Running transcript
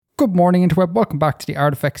Good morning, interweb. Welcome back to the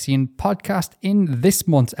Artifactsian podcast. In this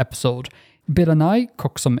month's episode, Bill and I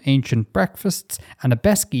cook some ancient breakfasts, and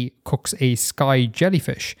Abeski cooks a sky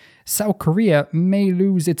jellyfish. South Korea may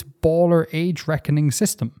lose its baller age reckoning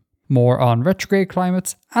system. More on retrograde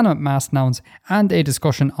climates, animate mass nouns, and a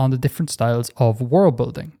discussion on the different styles of world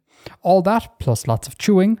building. All that, plus lots of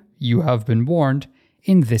chewing, you have been warned,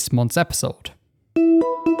 in this month's episode.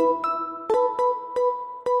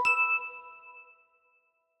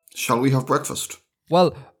 Shall we have breakfast?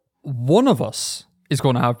 Well, one of us is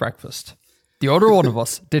going to have breakfast. The other one of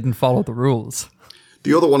us didn't follow the rules.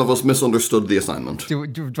 The other one of us misunderstood the assignment. Do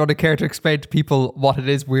you want to care to explain to people what it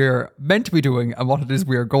is we're meant to be doing and what it is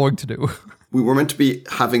we're going to do? We were meant to be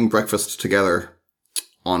having breakfast together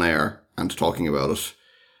on air and talking about it.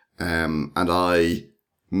 And I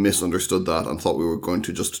misunderstood that and thought we were going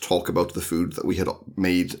to just talk about the food that we had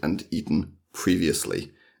made and eaten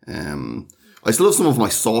previously. I still have some of my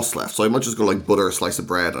sauce left, so I might just go butter a slice of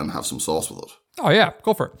bread and have some sauce with it. Oh yeah,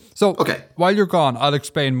 go for it. So okay. While you're gone, I'll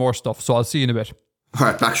explain more stuff, so I'll see you in a bit. All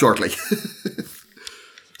right, back shortly.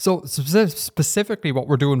 So specifically what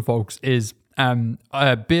we're doing, folks, is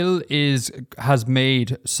Bill has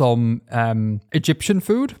made some Egyptian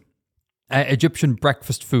food, Egyptian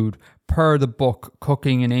breakfast food, per the book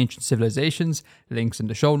Cooking in Ancient Civilizations, links in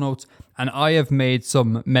the show notes, and I have made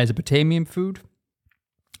some Mesopotamian food.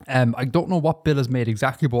 I don't know what Bill has made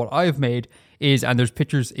exactly, but what I have made is, and there's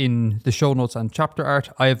pictures in the show notes and chapter art,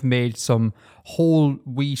 I have made some whole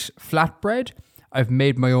wheat flatbread, I've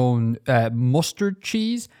made my own mustard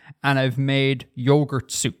cheese, and I've made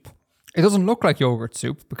yogurt soup. It doesn't look like yogurt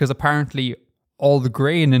soup because apparently all the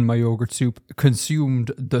grain in my yogurt soup consumed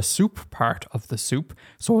the soup part of the soup,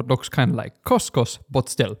 so it looks kind of like couscous, but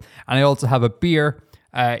still. And I also have a beer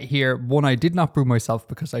here. One I did not brew myself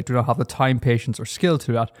because I do not have the time, patience, or skill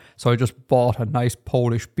to that, so I just bought a nice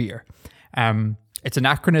Polish beer. It's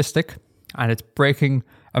anachronistic and it's breaking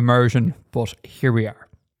immersion, but here we are.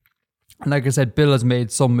 And like I said, Bill has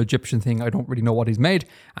made some Egyptian thing. I don't really know what he's made,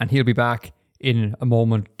 and he'll be back in a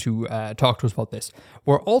moment to talk to us about this.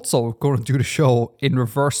 We're also going to do the show in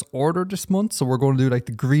reverse order this month. So we're going to do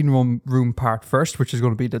the green room part first, which is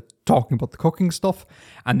going to be the talking about the cooking stuff.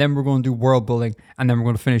 And then we're going to do world building. And then we're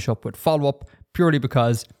going to finish up with follow-up, purely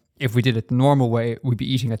because if we did it the normal way, we'd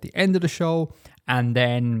be eating at the end of the show. And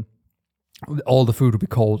then all the food would be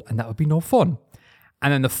cold, and that would be no fun.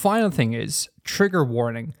 And then the final thing is, trigger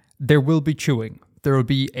warning, there will be chewing. There will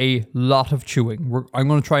be a lot of chewing. I'm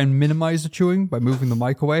going to try and minimize the chewing by moving the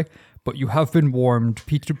mic away, but you have been warned.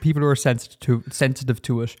 People who are sensitive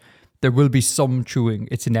to it, there will be some chewing.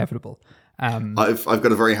 It's inevitable. I've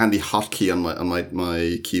got a very handy hotkey on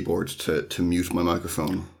my keyboard to mute my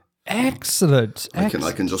microphone. Excellent. I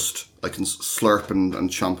can slurp and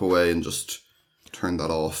chomp away and just turn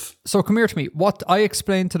that off. So come here to me. What I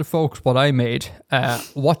explained to the folks what I made.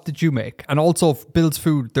 What did you make? And also Bill's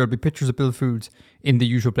food. There'll be pictures of Bill's foods in the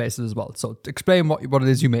usual places as well. So explain what it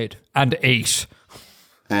is you made and ate.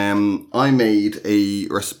 I made a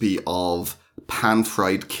recipe of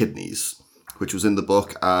pan-fried kidneys, which was in the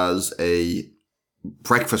book as a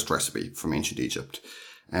breakfast recipe from ancient Egypt.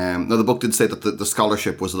 Now the book did say that the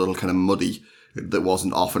scholarship was a little kind of muddy. That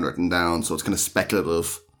wasn't often written down, so it's kind of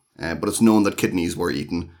speculative. But it's known that kidneys were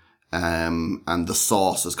eaten, and the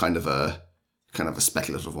sauce is kind of a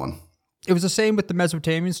speculative one. It was the same with the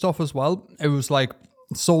Mesopotamian stuff as well. It was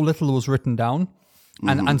so little was written down,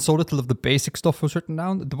 and so little of the basic stuff was written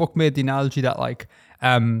down. The book made the analogy that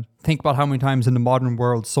think about how many times in the modern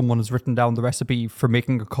world someone has written down the recipe for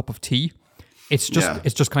making a cup of tea. It's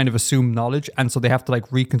just kind of assumed knowledge, and so they have to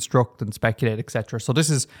reconstruct and speculate, etc. So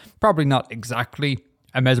this is probably not exactly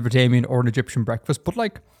a Mesopotamian or an Egyptian breakfast, but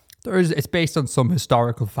it's based on some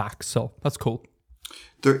historical facts, so that's cool.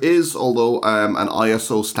 There is, although, an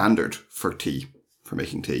ISO standard for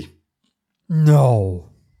making tea.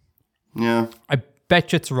 No. Yeah. I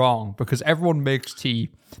bet you it's wrong, because everyone makes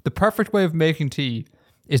tea. The perfect way of making tea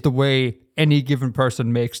is the way any given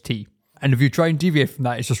person makes tea. And if you try and deviate from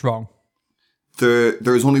that, it's just wrong.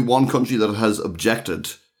 There is only one country that has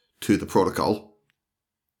objected to the protocol.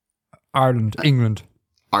 England.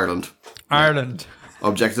 Ireland.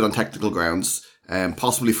 Objected on technical grounds,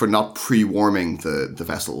 possibly for not pre-warming the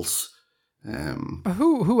vessels.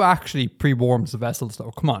 Who actually pre-warms the vessels, though?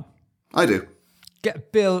 Come on. I do.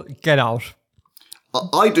 Bill, get out.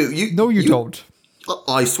 I do. You don't.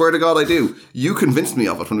 I swear to God I do. You convinced me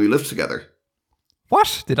of it when we lived together.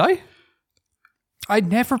 What? Did I? I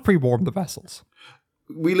never pre-warmed the vessels.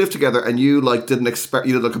 We lived together and you didn't expect,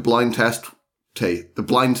 you did a blind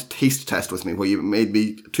taste test with me where you made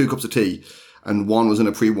me 2 cups of tea and one was in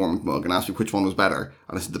a pre-warmed mug and asked me which one was better.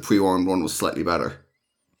 And I said the pre-warmed one was slightly better.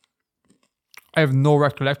 I have no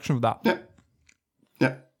recollection of that. Yeah.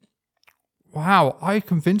 Yeah. Wow, I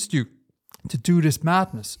convinced you to do this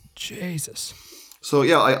madness. Jesus. So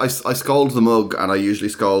yeah, I scald the mug, and I usually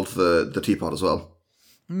scald the teapot as well.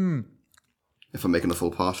 If I'm making a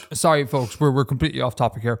full pot. Sorry, folks, we're completely off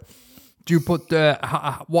topic here. Do you put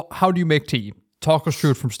how do you make tea? Talk us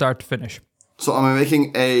through it from start to finish. So am I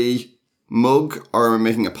making a mug or am I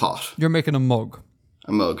making a pot? You're making a mug.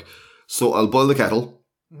 A mug. So I'll boil the kettle,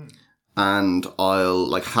 and I'll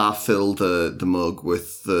like half fill the mug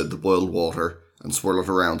with the boiled water and swirl it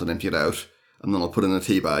around and empty it out, and then I'll put in a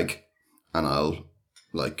tea bag, and I'll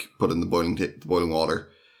like put in the boiling water.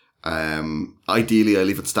 Ideally, I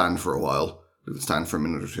leave it stand for a while. Leave it stand for a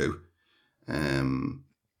minute or two.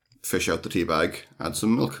 Fish out the tea bag, add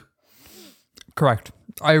some milk. Correct.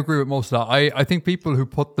 I agree with most of that. I think people who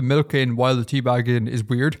put the milk in while the tea bag in is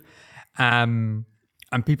weird. And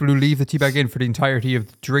people who leave the tea bag in for the entirety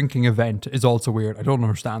of the drinking event is also weird. I don't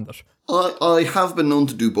understand it. I have been known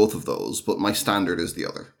to do both of those, but my standard is the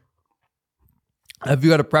other. Have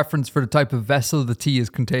you got a preference for the type of vessel the tea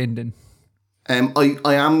is contained in? I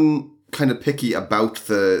am kind of picky about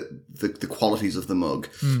the qualities of the mug.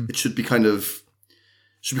 It should be kind of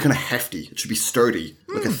hefty. It should be sturdy.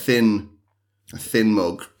 Like a thin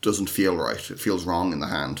mug doesn't feel right. It feels wrong in the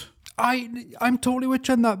hand. I'm totally with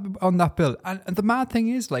you on that, Bill. And the mad thing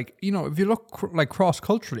is, like, you know, if you look like cross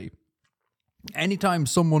culturally, anytime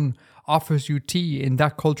someone offers you tea in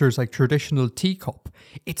that culture's like traditional teacup,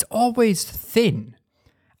 it's always thin.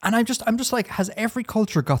 And I'm just like, has every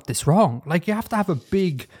culture got this wrong? Like, you have to have a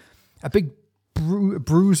big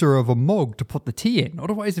bruiser of a mug to put the tea in.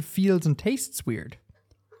 Otherwise, it feels and tastes weird.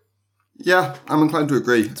 Yeah, I'm inclined to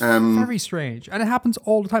agree. It's very strange. And it happens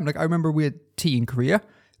all the time. Like, I remember we had tea in Korea,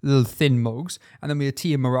 little thin mugs, and then we had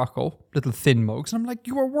tea in Morocco, little thin mugs. And I'm like,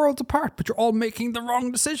 you are worlds apart, but you're all making the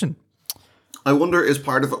wrong decision. I wonder, is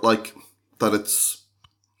part of it like that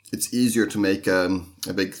it's easier to make a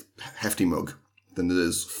big hefty mug than it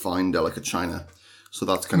is fine, delicate china. So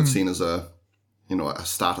that's kind of seen as a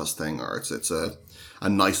status thing, or it's a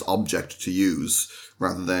nice object to use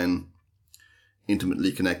rather than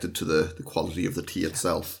intimately connected to the quality of the tea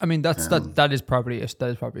itself. I mean, that is probably it. That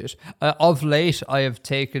is probably it. Of late, I have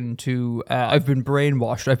taken to. I've been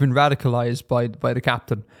brainwashed. I've been radicalized by the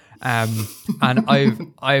captain, and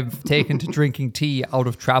I've taken to drinking tea out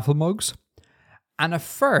of travel mugs. And at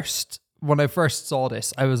first, when I first saw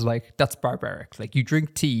this, I was like, "That's barbaric! Like, you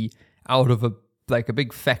drink tea out of a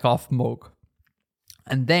big feck off mug,"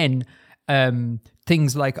 and then.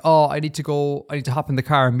 Things like, I need to hop in the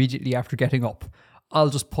car immediately after getting up. I'll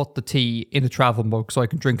just put the tea in a travel mug so I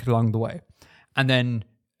can drink it along the way. And then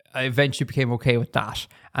I eventually became okay with that.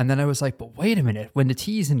 And then I was like, but wait a minute, when the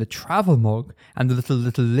tea's in the travel mug and the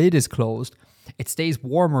little lid is closed, it stays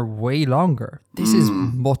warmer way longer. This is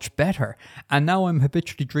much better. And now I'm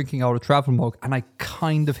habitually drinking out of a travel mug and I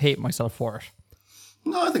kind of hate myself for it.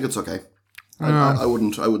 No, I think it's okay. I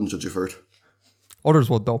wouldn't judge you for it. Others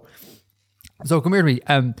would though. So come here to me.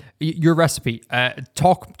 Your recipe.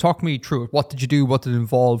 Talk me through it. What did you do? What did it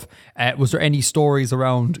involve? Was there any stories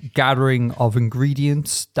around gathering of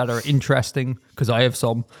ingredients that are interesting? Because I have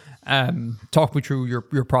some. Talk me through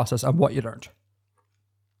your process and what you learned.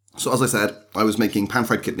 So as I said, I was making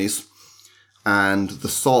pan-fried kidneys, and the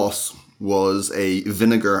sauce was a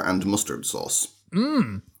vinegar and mustard sauce.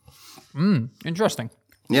 Interesting.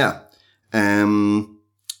 Yeah.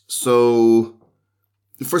 So.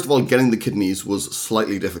 First of all, getting the kidneys was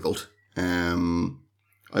slightly difficult.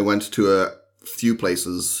 I went to a few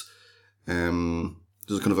places.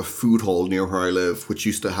 There's kind of a food hall near where I live, which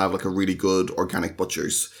used to have like a really good organic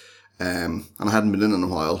butcher's. And I hadn't been in a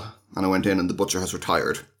while. And I went in and the butcher has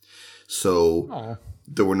retired. So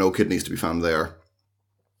there were no kidneys to be found there.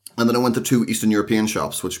 And then I went to 2 Eastern European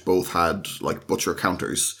shops, which both had like butcher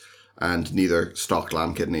counters and neither stocked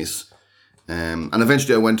lamb kidneys. And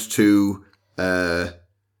eventually I went to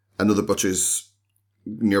another butcher's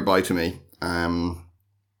nearby to me. And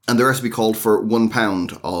the recipe called for 1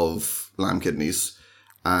 pound of lamb kidneys.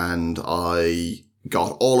 And I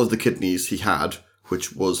got all of the kidneys he had,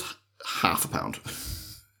 which was half a pound.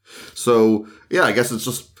 So, yeah, I guess it's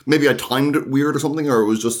just, maybe I timed it weird or something, or it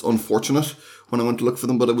was just unfortunate when I went to look for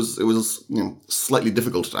them, but it was slightly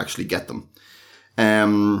difficult to actually get them.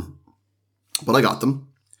 But I got them.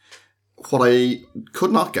 What I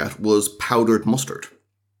could not get was powdered mustard.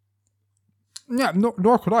 Yeah,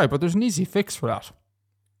 nor could I, but there's an easy fix for that.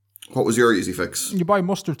 What was your easy fix? You buy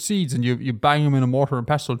mustard seeds and you bang them in a mortar and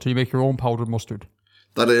pestle until you make your own powdered mustard.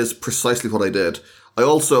 That is precisely what I did. I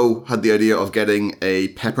also had the idea of getting a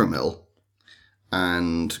pepper mill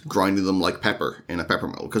and grinding them like pepper in a pepper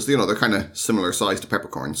mill. Because, they're kind of similar size to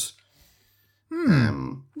peppercorns.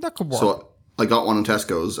 That could work. So I got one in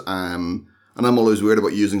Tesco's, and I'm always weird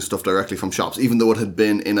about using stuff directly from shops, even though it had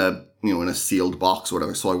been in a sealed box or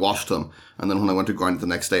whatever. So I washed them, and then when I went to grind it the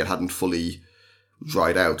next day, it hadn't fully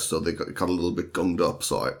dried out, so they got a little bit gummed up.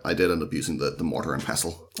 So I did end up using the mortar and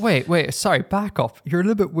pestle. Wait, sorry, back up. You're a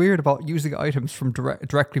little bit weird about using items from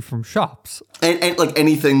directly from shops. And like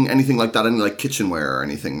anything like that, any like kitchenware or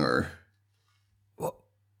anything, or...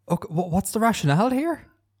 Okay, what's the rationale here?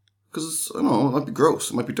 Because, I don't know, it might be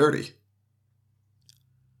gross, it might be dirty.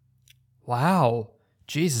 Wow.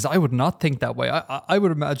 Jesus, I would not think that way. I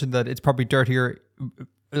would imagine that it's probably dirtier,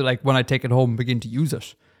 like when I take it home and begin to use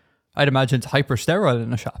it. I'd imagine it's hyper sterile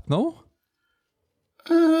in a shop, no?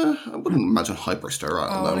 I wouldn't imagine hyper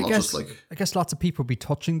sterile. No, I guess lots of people be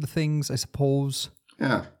touching the things, I suppose.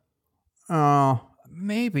 Yeah.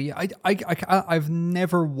 Maybe. I've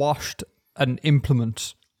never washed an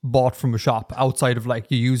implement bought from a shop outside of like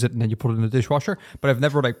you use it and then you put it in the dishwasher, but I've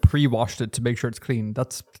never like pre-washed it to make sure it's clean.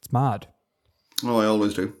 That's mad. Oh, I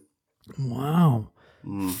always do. Wow.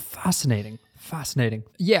 Fascinating.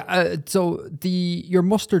 Yeah, so your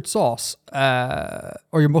mustard sauce, or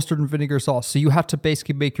your mustard and vinegar sauce, so you had to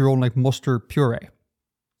basically make your own like mustard puree.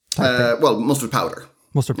 Well, mustard powder.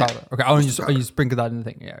 Mustard powder. Okay, and you sprinkle that in the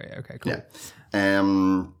thing. Yeah, okay, cool. Yeah.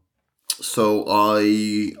 So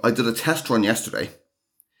I did a test run yesterday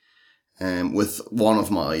with one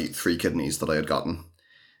of my 3 kidneys that I had gotten.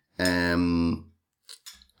 And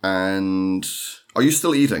are you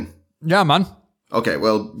still eating? Yeah, man. Okay,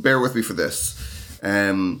 well, bear with me for this.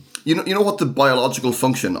 You know what the biological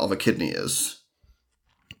function of a kidney is?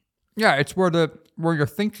 Yeah, it's where your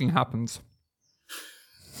thinking happens.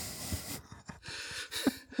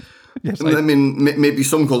 Yes, I mean, maybe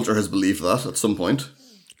some culture has believed that at some point.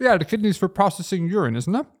 Yeah, the kidney's for processing urine,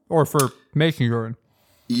 isn't it? Or for making urine.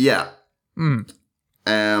 Yeah. And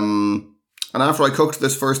after I cooked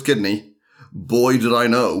this first kidney, boy, did I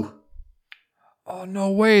know. Oh, no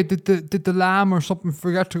way. Did the lamb or something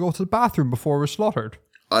forget to go to the bathroom before it was slaughtered?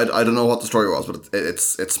 I don't know what the story was, but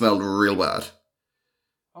it smelled real bad.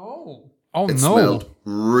 Oh It no. smelled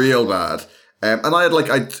real bad. And I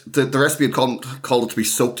had the recipe had called it to be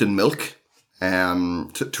soaked in milk,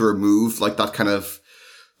 to remove like that kind of,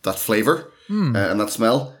 that flavor and that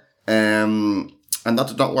smell. And that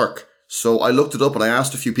did not work. So I looked it up and I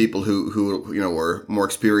asked a few people who were more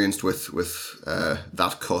experienced with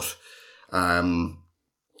that cut. And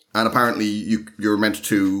apparently you're meant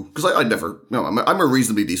to, because I'd never, I'm a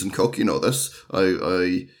reasonably decent cook, you know this.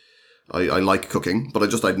 I like cooking, but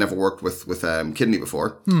I'd never worked with kidney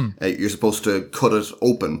before. You're supposed to cut it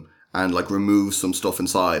open and like remove some stuff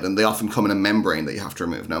inside, and they often come in a membrane that you have to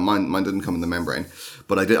remove. Now mine didn't come in the membrane,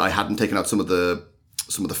 but I hadn't taken out some of the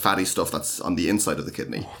fatty stuff that's on the inside of the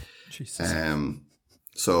kidney. Oh, Jesus.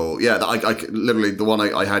 So yeah, I literally the one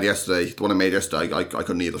I had yesterday, the one I made yesterday, I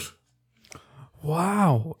couldn't eat it.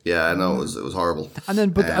 Wow. Yeah, no, it was horrible. And then,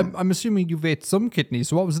 but I'm assuming you've ate some kidneys.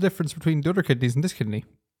 So what was the difference between the other kidneys and this kidney?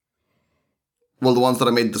 Well, the ones that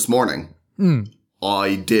I made this morning,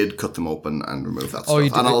 I did cut them open and remove that stuff.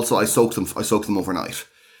 And also I soaked them overnight.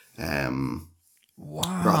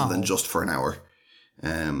 Wow. Rather than just for an hour.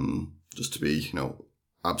 Just to be,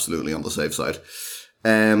 absolutely on the safe side.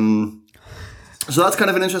 So that's kind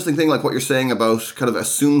of an interesting thing, like what you're saying about kind of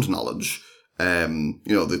assumed knowledge.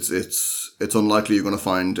 It's unlikely you're going to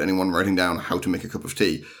find anyone writing down how to make a cup of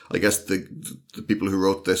tea. I guess the people who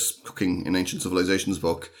wrote this Cooking in Ancient Civilizations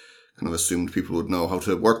book kind of assumed people would know how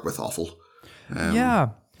to work with offal. Yeah.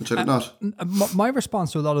 Which I did not. My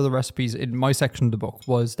response to a lot of the recipes in my section of the book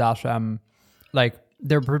was that,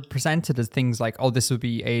 they're presented as things like, oh, this would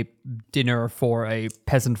be a dinner for a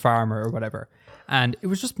peasant farmer or whatever. And it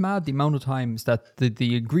was just mad the amount of times that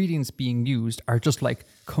the ingredients being used are just like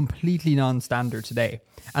completely non-standard today.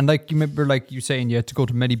 And like you remember, like you saying you had to go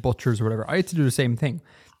to many butchers or whatever. I had to do the same thing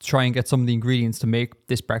to try and get some of the ingredients to make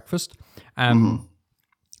this breakfast. To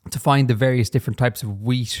find the various different types of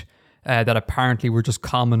wheat that apparently were just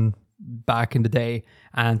common back in the day,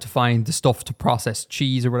 and to find the stuff to process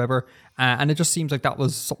cheese or whatever. And it just seems like that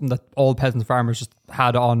was something that all peasant farmers just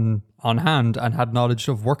had on hand and had knowledge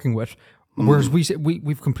of working with. Whereas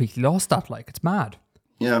we've completely lost that. Like, it's mad.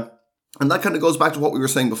 Yeah. And that kind of goes back to what we were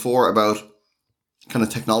saying before about kind of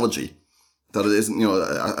technology, that it isn't,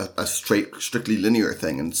 a strictly linear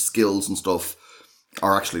thing, and skills and stuff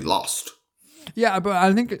are actually lost. Yeah, but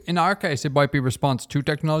I think in our case, it might be response to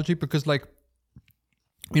technology, because like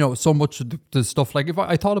so much of the stuff, like if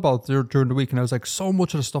I thought about it during the week and I was like, so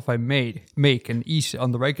much of the stuff I make and eat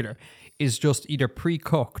on the regular is just either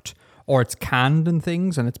pre-cooked or it's canned and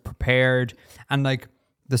things and it's prepared, and like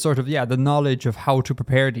the sort of, the knowledge of how to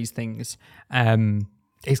prepare these things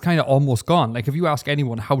is kind of almost gone. Like if you ask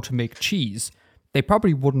anyone how to make cheese, they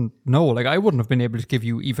probably wouldn't know. Like I wouldn't have been able to give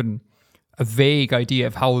you even a vague idea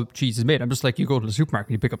of how cheese is made. I'm just like, you go to the supermarket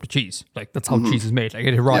and you pick up the cheese. Like that's how cheese is made. Like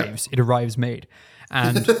it arrives made.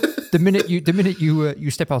 And the minute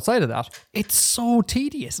you step outside of that, it's so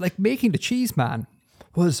tedious. Like making the cheese, man,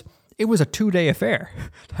 was a 2-day affair.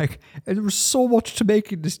 Like there was so much to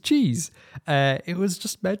making this cheese. It was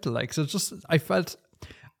just mental. Like, so just,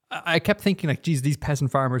 I kept thinking like, geez, these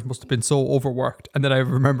peasant farmers must have been so overworked. And then I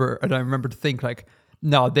remember to think like,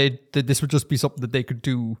 no, this would just be something that they could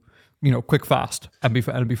do, quick, fast, and be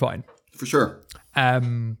fine. For sure.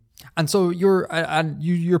 And so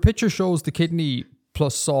your picture shows the kidney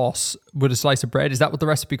plus sauce with a slice of bread. Is that what the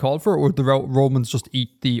recipe called for, or would the Romans just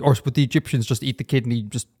would the Egyptians just eat the kidney,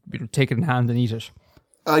 just take it in hand and eat it?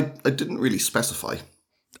 I didn't really specify.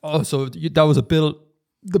 Oh, so that was a bit.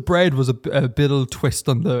 The bread was a bit twist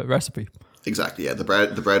on the recipe. Exactly. Yeah, the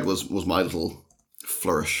bread was my little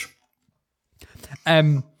flourish.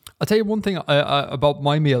 I'll tell you one thing about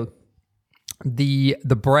my meal. The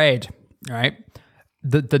bread, right?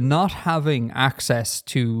 The not having access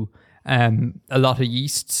to a lot of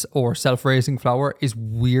yeasts or self-raising flour is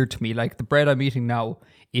weird to me. Like the bread I'm eating now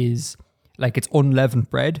is like, it's unleavened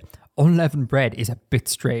bread. Unleavened bread is a bit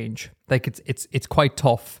strange. Like it's quite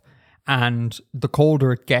tough, and the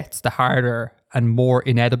colder it gets, the harder and more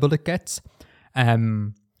inedible it gets,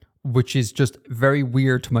 which is just very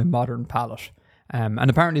weird to my modern palate. And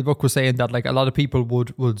apparently the book was saying that like a lot of people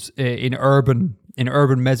would in urban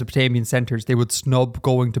Mesopotamian centers, they would snub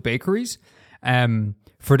going to bakeries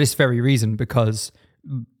for this very reason, because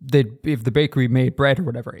if the bakery made bread or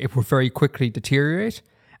whatever, it would very quickly deteriorate.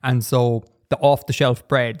 And so the off-the-shelf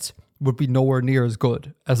breads would be nowhere near as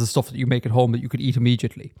good as the stuff that you make at home that you could eat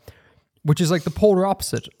immediately, which is like the polar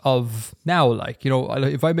opposite of now. Like,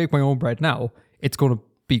 if I make my own bread now, it's going to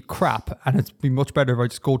be crap, and it's be much better if I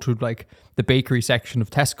just go to like the bakery section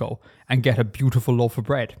of Tesco and get a beautiful loaf of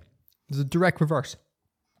bread. It's a direct reverse.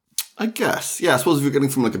 I guess. Yeah, I suppose if you're getting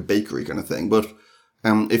from like a bakery kind of thing, but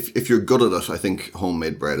if you're good at it, I think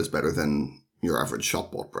homemade bread is better than your average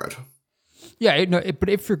shop-bought bread. Yeah, but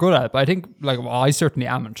if you're good at it, but I think I certainly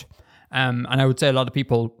amn't. And I would say a lot of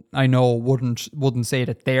people I know wouldn't say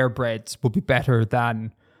that their breads would be better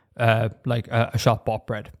than like a shop-bought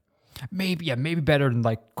bread. Maybe better than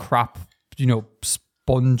like crap,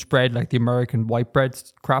 sponge bread, like the American white bread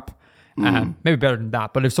crap. Maybe better than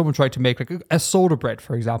that. But if someone tried to make like a soda bread,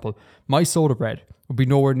 for example, my soda bread would be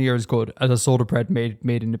nowhere near as good as a soda bread made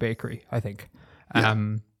in the bakery, I think. Yeah.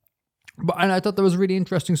 And I thought there was a really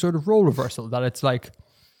interesting sort of role reversal, that it's like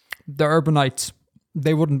the urbanites,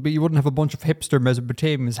 you wouldn't have a bunch of hipster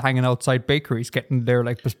Mesopotamians hanging outside bakeries getting their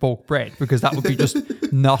like bespoke bread, because that would be just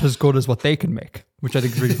not as good as what they can make, which I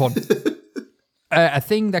think is really fun. A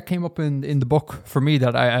thing that came up in the book for me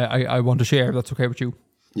that I want to share, if that's okay with you.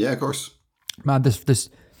 Yeah, of course. Man, this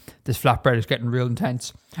flatbread is getting real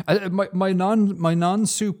intense. My non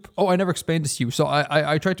soup. Oh, I never explained this to you. So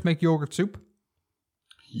I tried to make yogurt soup.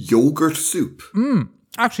 Yogurt soup?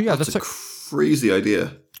 Actually, yeah, that's a crazy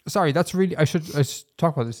idea. Sorry, that's really, I should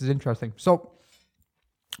talk about this. This is interesting. So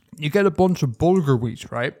you get a bunch of bulgur wheat,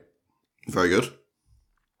 right? Very good.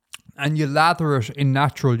 And you lather it in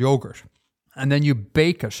natural yogurt, and then you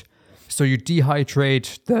bake it. So you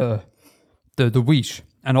dehydrate the wheat,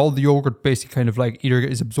 and all the yogurt basically kind of like either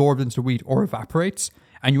is absorbed into the wheat or evaporates,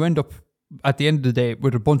 and you end up at the end of the day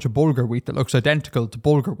with a bunch of bulgur wheat that looks identical to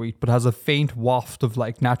bulgur wheat but has a faint waft of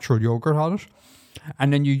like natural yogurt on it.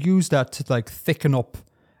 And then you use that to like thicken up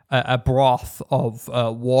a broth of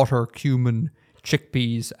water, cumin,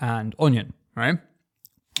 chickpeas, and onion, right?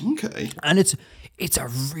 Okay. And it's a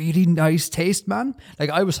really nice taste, man. Like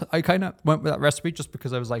I kind of went with that recipe just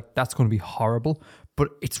because I was like, that's going to be horrible,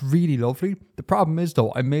 but it's really lovely. The problem is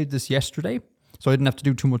though, I made this yesterday, so I didn't have to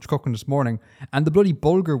do too much cooking this morning, and the bloody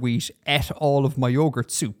bulgur wheat ate all of my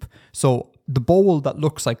yogurt soup. So the bowl that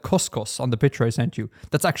looks like couscous on the picture I sent you,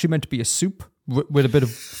 that's actually meant to be a soup with a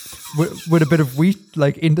bit of wheat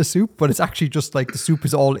like in the soup, but it's actually just like the soup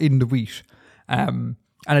is all in the wheat. And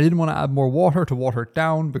I didn't want to add more water to water it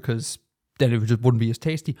down because then it just wouldn't be as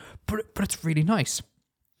tasty. But it's really nice.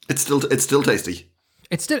 It's still tasty.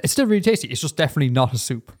 It's still really tasty. It's just definitely not a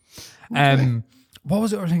soup. Okay. What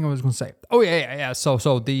was the other thing I was going to say? Oh yeah. So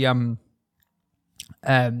the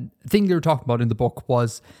thing they were talking about in the book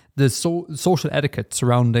was the social etiquette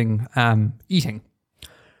surrounding eating.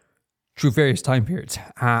 through various time periods.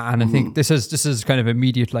 And I think this is kind of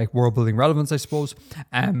immediate like world building relevance, I suppose.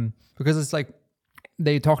 Because it's like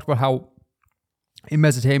they talked about how in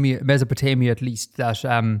Mesopotamia at least,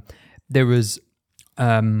 that there was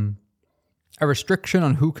a restriction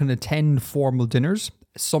on who can attend formal dinners.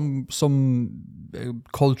 Some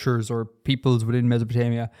cultures or peoples within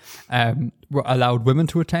Mesopotamia were allowed women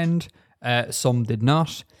to attend. Some did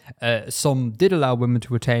not. Some did allow women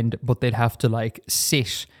to attend, but they'd have to like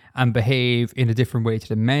sit and behave in a different way to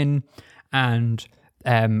the men. And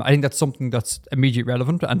I think that's something that's immediate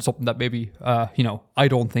relevant and something that maybe I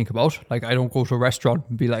don't think about. Like, I don't go to a restaurant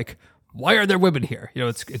and be like, why are there women here?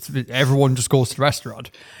 It's everyone just goes to the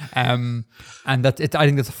restaurant, and I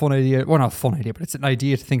think that's a fun idea. Well, not a fun idea, but it's an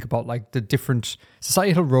idea to think about, like the different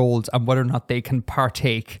societal roles and whether or not they can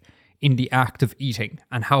partake in the act of eating,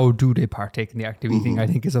 and how do they partake in the act of eating. I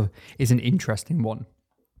think is an interesting one.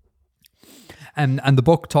 And the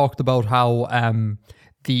book talked about how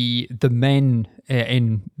the men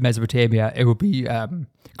in Mesopotamia, it would be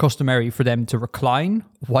customary for them to recline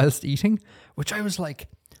whilst eating, which I was like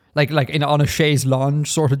on a chaise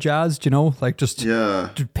lounge sort of jazz, like just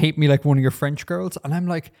to paint me like one of your French girls. And I'm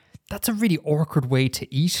like, that's a really awkward way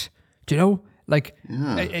to eat,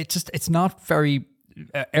 it's not very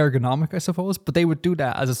ergonomic, I suppose, but they would do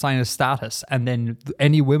that as a sign of status. And then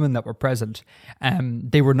any women that were present,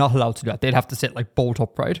 they were not allowed to do that. They'd have to sit like bolt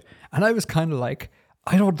upright. And I was kind of like,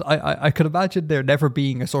 I could imagine there never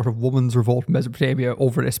being a sort of woman's revolt in Mesopotamia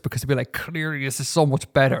over this, because it'd be like, clearly this is so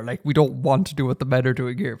much better. Like, we don't want to do what the men are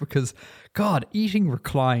doing here, because God, eating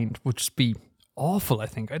reclined would just be awful. I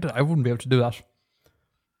think I wouldn't be able to do that.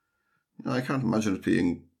 I can't imagine it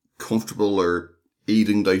being comfortable or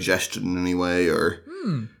aiding digestion in any way, or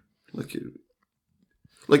like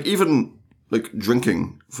even like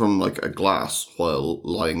drinking from like a glass while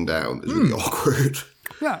lying down is really awkward.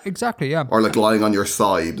 Yeah, exactly, yeah. Or like lying on your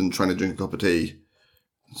side and trying to drink a cup of tea.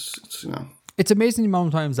 It's amazing the amount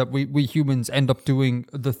of times that we humans end up doing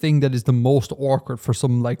the thing that is the most awkward for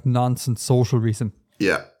some like nonsense social reason.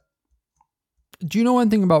 Yeah. Do you know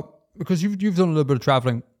anything about, because you've done a little bit of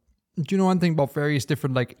traveling, do you know anything about various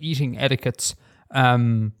different like eating etiquettes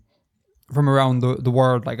from around the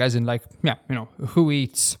world? Like, as in like, who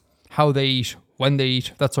eats, how they eat, when they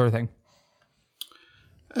eat, that sort of thing?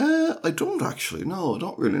 I don't actually. No, I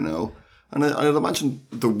don't really know. And I'd imagine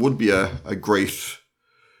there would be a great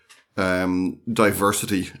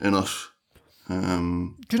diversity in it.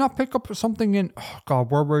 Do you not pick up something in,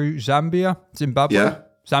 where were you? Zambia? Zimbabwe? Yeah.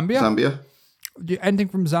 Zambia? Anything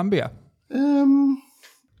from Zambia?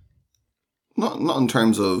 Not in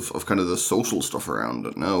terms of kind of the social stuff around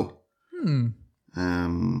it, no.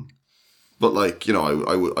 But like,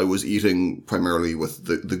 I was eating primarily with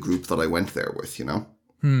the group that I went there with,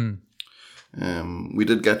 We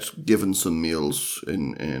did get given some meals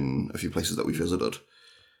in a few places that we visited.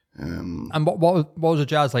 And what was the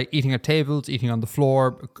jazz like? Eating at tables, eating on the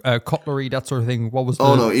floor, cutlery, that sort of thing. What was?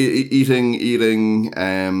 Eating.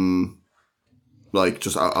 Like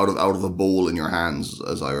just out of a bowl in your hands,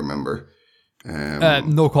 as I remember.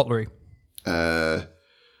 No cutlery. I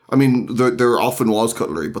mean, there often was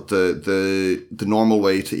cutlery, but the normal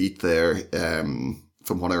way to eat there,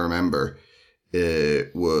 from what I remember,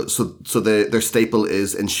 was so their staple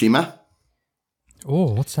is enshima.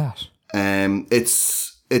 Oh, what's that?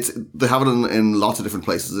 It's they have it in lots of different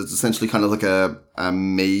places. It's essentially kind of like a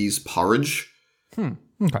maize porridge.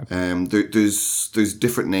 Okay. There's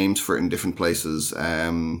different names for it in different places.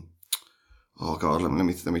 Oh God, let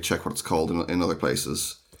me check what it's called in other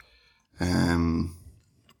places.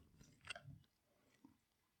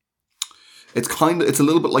 It's a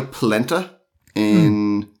little bit like polenta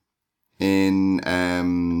in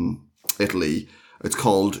Italy. It's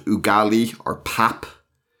called ugali or pap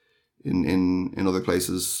in other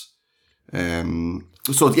places.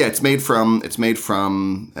 So yeah, it's made from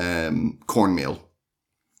cornmeal,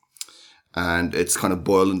 and it's kind of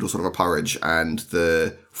boiled into sort of a porridge. And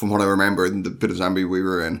from what I remember, in the bit of Zambia we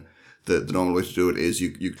were in, the normal way to do it is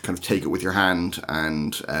you kind of take it with your hand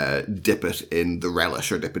and dip it in the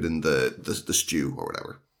relish or dip it in the stew or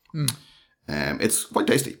whatever. It's quite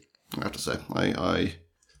tasty, I have to say.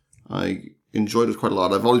 I enjoyed it quite a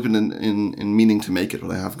lot. I've always been in meaning to make it, but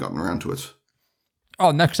I haven't gotten around to it. Oh,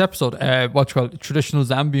 next episode, what's called traditional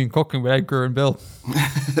Zambian cooking with Edgar and Bill.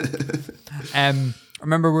 I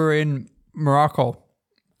remember we were in Morocco,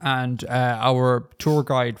 and our tour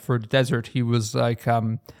guide for the desert, he was like,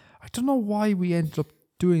 I don't know why we ended up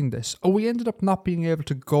doing this. Oh, we ended up not being able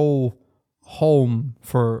to go home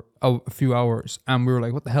for a few hours, and we were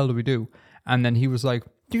like, what the hell do we do? And then he was like,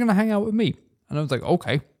 you're going to hang out with me. And I was like,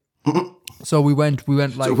 okay. So we went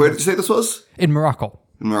like... So where did you say this was? In Morocco.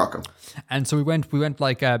 In Morocco. And so we went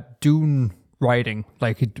like dune riding.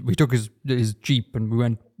 Like we took his Jeep and we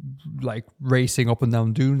went like racing up and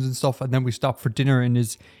down dunes and stuff. And then we stopped for dinner in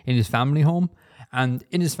his family home. And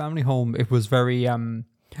in his family home, it was very...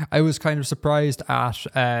 I was kind of surprised at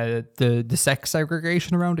the sex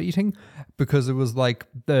segregation around eating, because it was like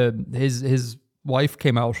his wife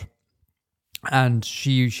came out and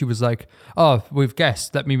she was like, "Oh, we've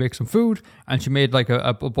guests, let me make some food," and she made like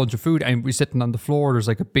a bunch of food, and we're sitting on the floor. There's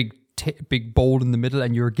like a big bowl in the middle,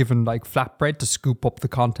 and you're given like flatbread to scoop up the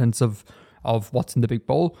contents of what's in the big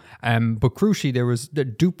bowl. But crucially, there was the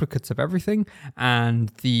duplicates of everything, and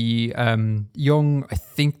the I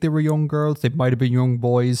think they were young girls, they might have been young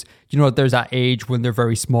boys. You know, there's that age when they're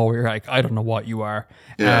very small where you're like, I don't know what you are.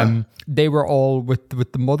 Yeah. They were all with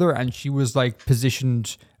the mother, and she was like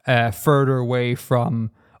positioned further away from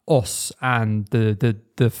us and the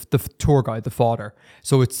tour guide, the father.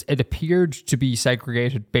 So it appeared to be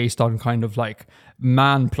segregated based on kind of like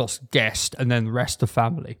man plus guest and then the rest of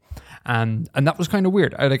family. And that was kind of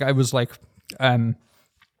weird. I was like, I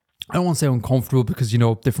don't want to say uncomfortable because, you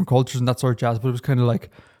know, different cultures and that sort of jazz, but it was kind of like,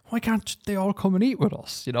 why can't they all come and eat with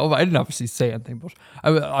us? You know, I didn't obviously say anything, but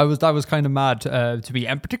I was kind of mad to me,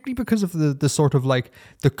 and particularly because of the sort of like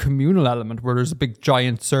the communal element where there's a big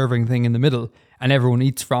giant serving thing in the middle and everyone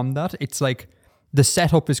eats from that. It's like the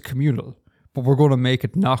setup is communal, but we're going to make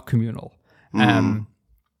it not communal,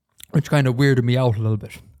 which kind of weirded me out a little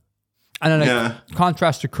bit. And then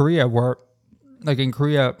contrast to Korea, where like in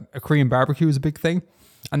Korea, a Korean barbecue is a big thing.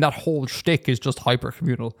 And that whole shtick is just hyper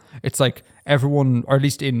communal. It's like everyone, or at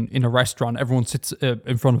least in a restaurant, everyone sits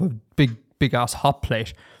in front of a big ass hot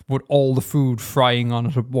plate with all the food frying on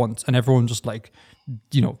it at once, and everyone just like,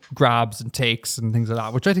 you know, grabs and takes and things like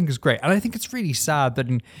that, which I think is great. And I think it's really sad that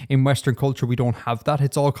in Western culture we don't have that.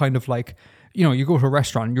 It's all kind of like, you know, you go to a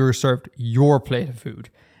restaurant, you're served your plate of food,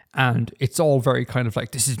 and it's all very kind of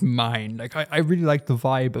like, this is mine. Like I really like the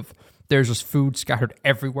vibe of there's just food scattered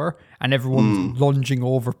everywhere and everyone's lunging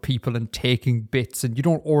over people and taking bits, and you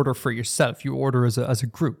don't order for yourself, you order as a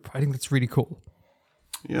group. I think that's really cool.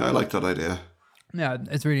 Yeah, I like that idea. Yeah,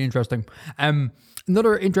 it's really interesting.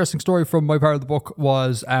 Another interesting story from my part of the book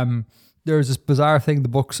was there's this bizarre thing the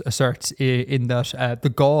book asserts in that the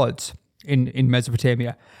gods in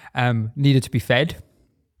Mesopotamia needed to be fed.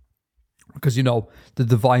 Because, you know, the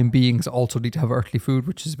divine beings also need to have earthly food,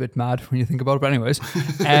 which is a bit mad when you think about it. But anyways,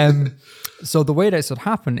 so the way this would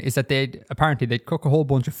happen is that they'd cook a whole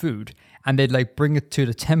bunch of food and they'd like bring it to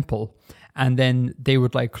the temple, and then they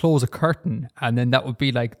would like close a curtain, and then that would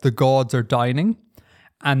be like the gods are dining.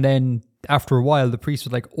 And then after a while, the priest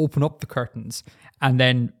would like open up the curtains, and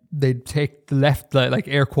then they'd take the like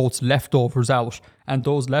air quotes leftovers out, and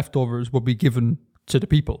those leftovers would be given to the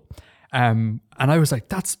people. And I was like,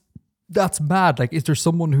 that's mad. Like, is there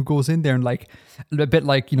someone who goes in there and like a bit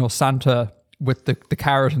like, you know, Santa with the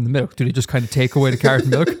carrot and the milk? Do they just kind of take away the carrot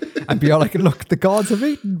and milk and be all like, look, the gods have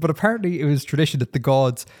eaten? But apparently it was tradition that the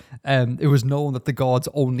gods, it was known that the gods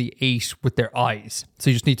only ate with their eyes. So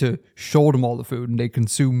you just need to show them all the food, and they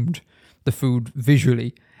consumed the food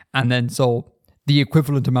visually. And then so the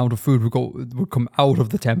equivalent amount of food would come out of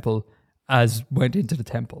the temple as went into the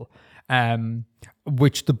temple,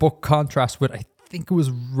 which the book contrasts with, I think it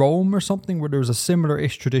was Rome or something, where there was a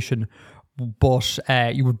similar-ish tradition, but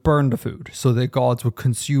you would burn the food, so the gods would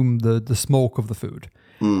consume the smoke of the food.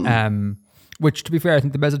 Which, to be fair, I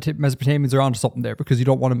think the Mesopotamians are onto something there, because you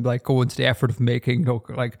don't want to like go into the effort of making, you know,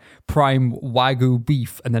 like prime Wagyu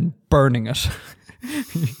beef and then burning it.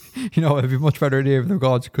 You know, it'd be a much better idea if the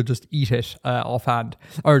gods could just eat it offhand,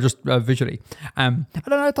 or just visually. And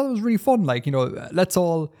then I thought it was really fun. Like, you know, let's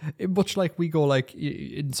all, much like we go like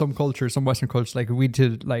in some cultures, some Western cultures, like we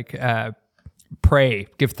did like pray,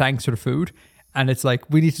 give thanks for the food. And it's like,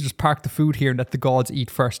 we need to just park the food here and let the gods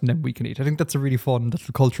eat first, and then we can eat. I think that's a really fun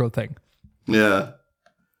little cultural thing. Yeah.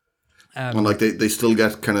 And like they still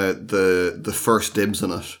get kind of the first dibs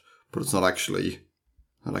in it, but it's not actually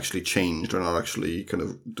changed or not actually kind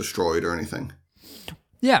of destroyed or anything.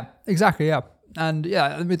 Yeah, exactly. Yeah. And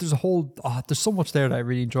yeah, I mean, there's so much there that I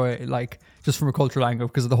really enjoy, like just from a cultural angle,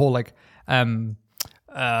 because of the whole like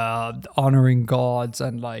honoring gods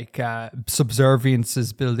and like subservience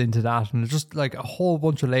is built into that, and it's just like a whole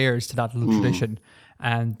bunch of layers to that little tradition,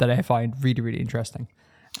 and that I find really, really interesting.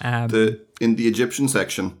 In the Egyptian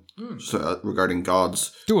section, regarding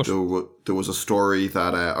gods, there was a story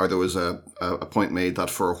that, or there was a point made that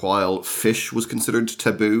for a while fish was considered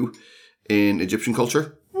taboo in Egyptian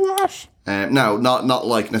culture. What? Now, not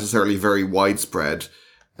like necessarily very widespread,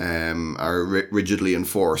 or rigidly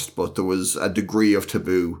enforced, but there was a degree of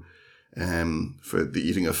taboo for the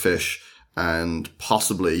eating of fish, and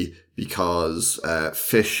possibly because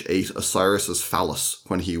fish ate Osiris's phallus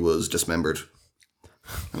when he was dismembered,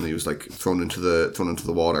 and he was like thrown into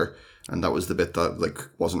the water, and that was the bit that like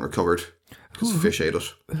wasn't recovered because fish ate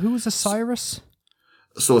it. Who is Osiris?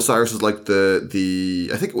 So Osiris is like the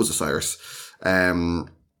I think it was Osiris.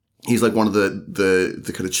 He's like one of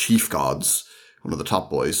the kind of chief gods, one of the top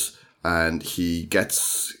boys, and he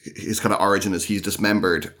gets his kind of origin is he's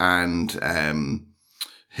dismembered and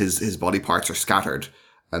his body parts are scattered,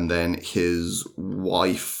 and then his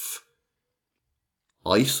wife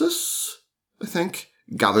Isis, I think,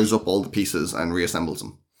 gathers up all the pieces and reassembles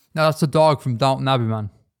them. No, that's the dog from Downton Abbey, man.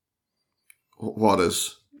 What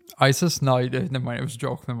is? Isis? No, never mind. It was a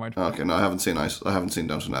joke. Never mind. Okay, no, I haven't seen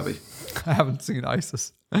Downton Abbey. I haven't seen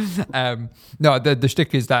Isis. No, the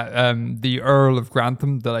shtick is that the Earl of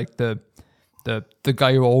Grantham, the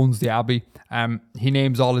guy who owns the abbey, he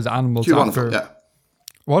names all his animals Hugh after. Bonneful, yeah.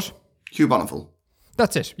 What? Hugh Bonneful.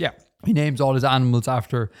 That's it. Yeah, he names all his animals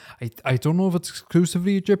after. I don't know if it's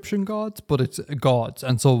exclusively Egyptian gods, but it's gods,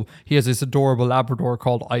 and so he has this adorable Labrador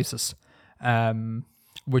called Isis.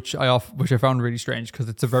 Which I found really strange because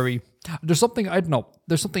it's there's something, I don't know,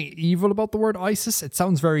 there's something evil about the word ISIS. It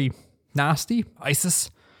sounds very nasty.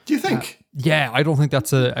 ISIS. Do you think? Yeah, I don't think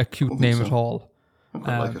that's a cute name at all. I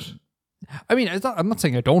quite like it. I mean, I'm not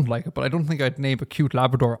saying I don't like it, but I don't think I'd name a cute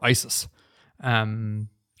Labrador ISIS. I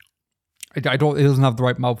don't. It doesn't have the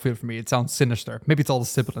right mouthfeel for me. It sounds sinister. Maybe it's all the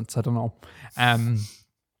sibilants. I don't know.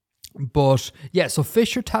 But yeah, so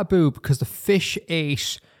fish are taboo because the fish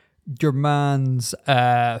ate your man's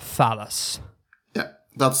phallus. Yeah,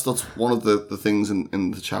 that's one of the things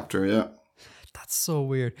in the chapter, yeah. That's so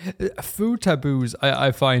weird. Food taboos,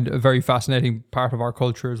 I find a very fascinating part of our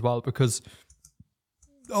culture as well, because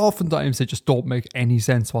oftentimes they just don't make any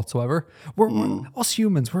sense whatsoever. Us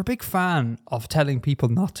humans, we're a big fan of telling people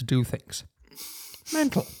not to do things.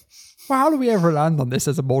 Mental. Well, how do we ever land on this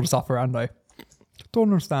as a modus operandi? Don't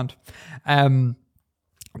understand.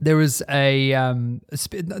 There was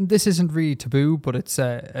this isn't really taboo, but it's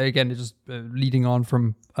again, it's just leading on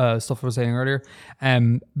from stuff I was saying earlier.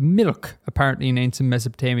 Milk apparently in ancient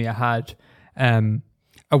Mesopotamia had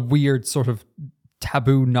a weird sort of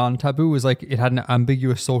taboo, non-taboo. It was like it had an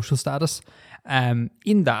ambiguous social status.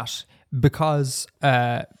 In that, because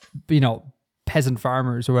peasant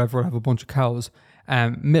farmers or whatever would have a bunch of cows,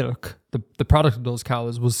 milk, the product of those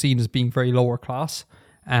cows, was seen as being very lower class.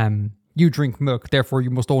 You drink milk, therefore you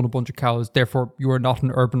must own a bunch of cows, therefore you are not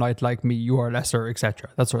an urbanite like me, you are lesser, etc.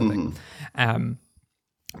 That sort of thing.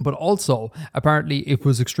 But also, apparently it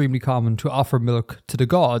was extremely common to offer milk to the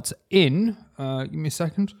gods in, give me a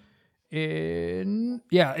second, in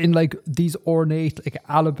like these ornate, like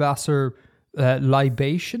alabaster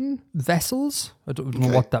libation vessels. I don't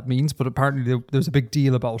know what that means, but apparently there's a big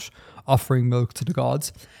deal about offering milk to the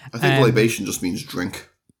gods. I think libation just means drink.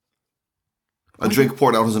 A drink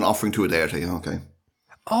poured out as an offering to a deity. Okay.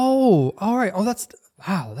 Oh, all right. Oh,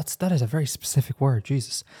 that is a very specific word.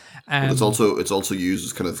 Jesus. But it's also used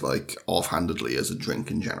as kind of like offhandedly as a drink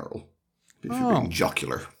in general. If you're being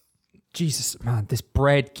jocular. Jesus, man, this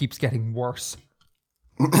bread keeps getting worse.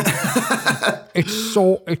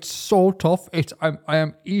 It's so tough. I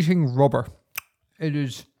am eating rubber. It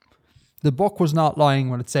is. The book was not lying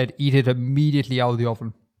when it said eat it immediately out of the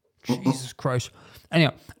oven. Jesus Christ.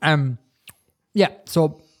 Anyway, yeah,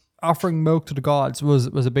 so offering milk to the gods was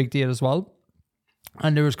a big deal as well.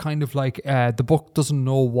 And there was kind of like, the book doesn't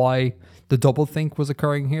know why the doublethink was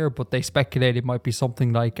occurring here, but they speculate it might be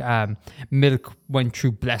something like milk went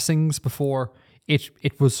through blessings before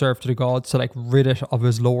it was served to the gods, to like rid it of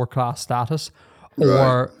his lower class status.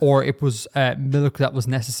 Right. Or it was milk that was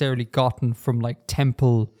necessarily gotten from like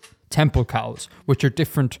temple cows, which are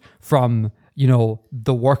different from,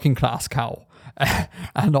 the working class cow.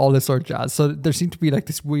 And all this sort of jazz. So there seemed to be like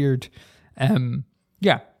this weird,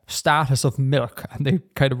 status of milk, and they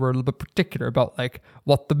kind of were a little bit particular about like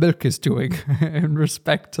what the milk is doing in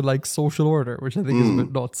respect to like social order, which I think is a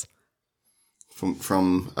bit nuts.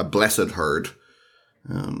 From a blessed herd,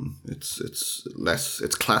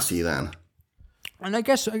 it's classy then. And I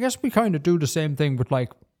guess we kind of do the same thing with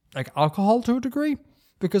like alcohol to a degree,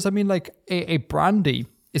 because I mean like a brandy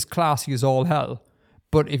is classy as all hell,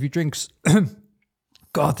 but if you drink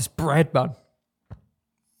God, this bread, man.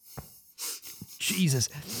 Jesus.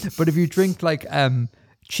 But if you drink like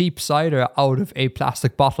cheap cider out of a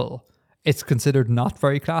plastic bottle, it's considered not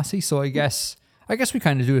very classy. So I guess we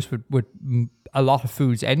kind of do this with a lot of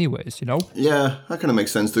foods anyways, Yeah, that kind of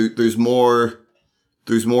makes sense. There's more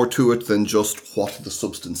to it than just what the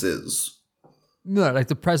substance is. No, like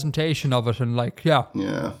the presentation of it and like, yeah.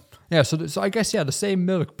 Yeah, so I guess, the same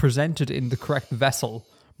milk presented in the correct vessel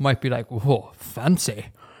might be like, whoa, fancy.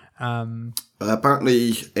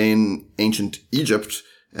 Apparently, in ancient Egypt,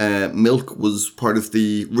 milk was part of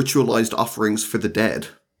the ritualized offerings for the dead.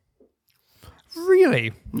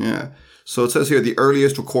 Really? Yeah. So it says here the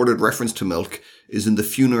earliest recorded reference to milk is in the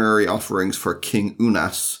funerary offerings for King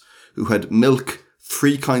Unas, who had milk,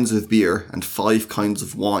 3 kinds of beer, and 5 kinds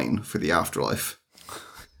of wine for the afterlife.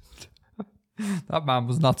 That man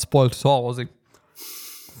was not spoiled at all, was he?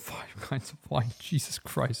 5 kinds of wine. Jesus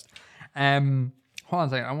Christ. Hold on a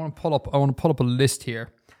second. I want to pull up a list here.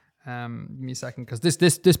 Give me a second, because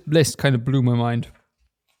this list kind of blew my mind.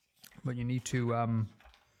 But you need to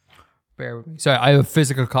bear with me. Sorry, I have a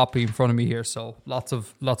physical copy in front of me here, so lots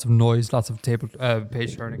of noise, lots of table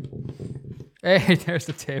page turning. Hey, there's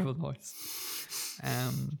the table noise.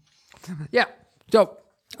 Yeah. So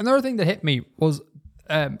another thing that hit me was,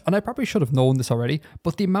 and I probably should have known this already,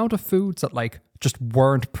 but the amount of foods that like just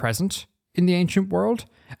weren't present in the ancient world.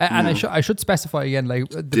 And I should specify again, like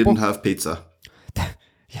didn't have pizza.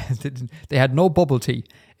 Yeah, they had no bubble tea,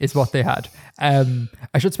 is what they had.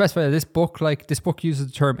 I should specify that this book uses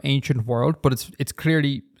the term ancient world, but it's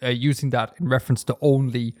clearly using that in reference to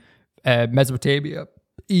only Mesopotamia,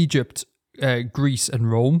 Egypt, Greece,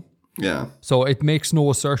 and Rome. Yeah. So it makes no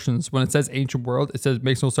assertions when it says ancient world. It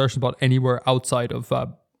makes no assertions about anywhere outside of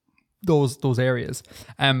those areas.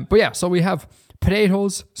 But yeah, so we have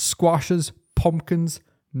potatoes, squashes, pumpkins,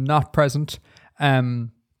 not present.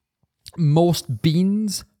 Most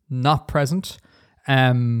beans, not present.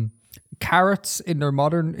 Carrots in their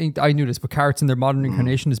modern, I knew this, but carrots in their modern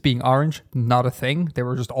incarnation as being orange, not a thing. They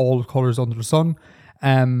were just all colors under the sun.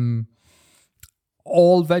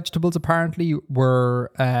 All vegetables apparently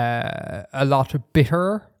were a lot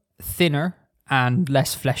bitterer, thinner, and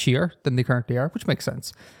less fleshier than they currently are, which makes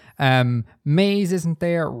sense. Maize isn't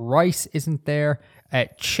there, rice isn't there.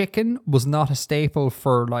 Chicken was not a staple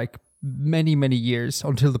for like many, many years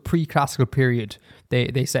until the pre-classical period,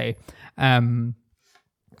 they say.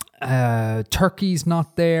 Turkey's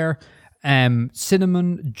not there.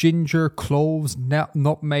 Cinnamon, ginger, cloves,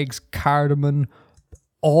 nutmegs, cardamom,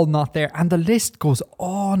 all not there. And the list goes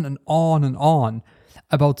on and on and on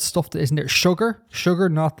about stuff that isn't there. Sugar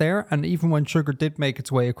not there. And even when sugar did make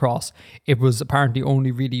its way across, it was apparently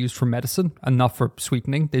only really used for medicine and not for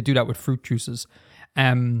sweetening. They do that with fruit juices.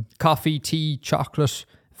 Coffee, tea, chocolate,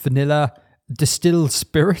 vanilla, distilled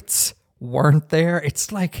spirits weren't there.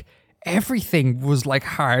 It's like everything was like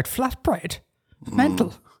hard flatbread.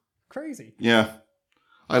 Mental. Crazy. Yeah.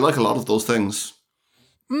 I like a lot of those things.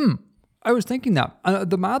 I was thinking that. And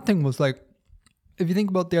the mad thing was like, if you think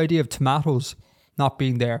about the idea of tomatoes not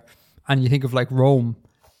being there, and you think of like Rome,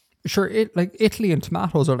 sure, like Italy and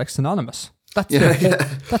tomatoes are like synonymous. That's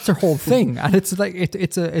their whole thing, and it's like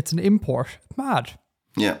it's an import. Mad.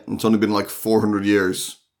 Yeah, it's only been like 400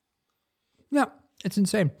 years. Yeah, it's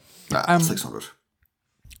insane. 600.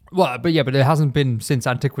 Well, but it hasn't been since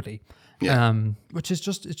antiquity. Yeah. Which is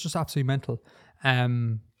just absolutely mental.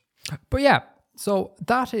 But yeah. So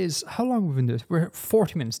that is, how long have we been doing this? We're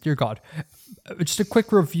 40 minutes, dear God. Just a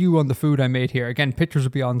quick review on the food I made here. Again, pictures will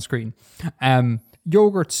be on screen.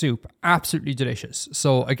 Yogurt soup, absolutely delicious.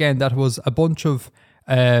 So again, that was a bunch of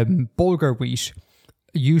bulgur wheat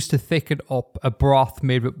used to thicken up a broth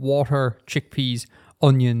made with water, chickpeas,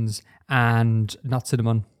 onions, and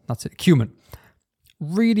cumin.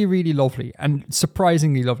 Really, really lovely and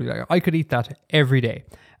surprisingly lovely. Like, I could eat that every day.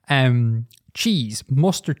 Cheese,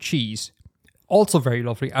 mustard cheese, also very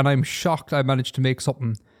lovely, and I'm shocked I managed to make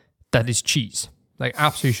something that is cheese. Like,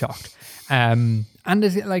 absolutely shocked. And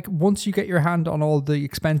is it like, once you get your hand on all the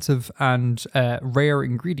expensive and rare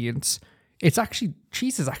ingredients,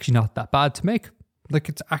 cheese is actually not that bad to make. Like,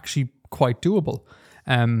 it's actually quite doable.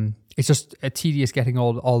 It's just tedious getting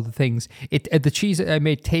all the things. The cheese that I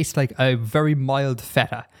made tastes like a very mild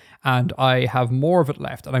feta, and I have more of it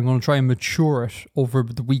left, and I'm going to try and mature it over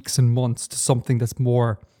the weeks and months to something that's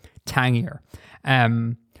more tangier.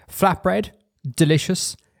 Flatbread,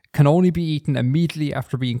 delicious, can only be eaten immediately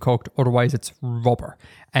after being cooked, otherwise it's rubber.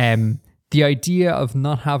 The idea of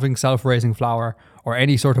not having self-raising flour or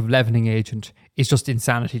any sort of leavening agent is just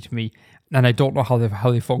insanity to me, and I don't know how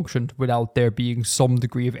they functioned without there being some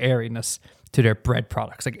degree of airiness to their bread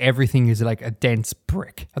products. Like, everything is like a dense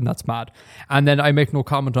brick, and that's mad. And then I make no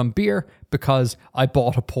comment on beer because I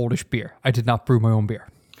bought a Polish beer. I did not brew my own beer.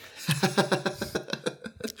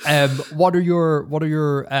 What are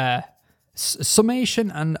your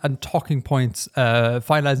summation and talking points,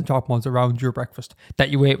 finalizing talking points around your breakfast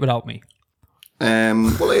that you ate without me?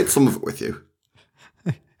 Well, I ate some of it with you.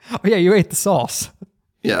 Oh yeah, you ate the sauce.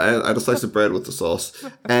 Yeah, I had a slice of bread with the sauce.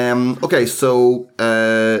 Okay, so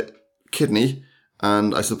kidney,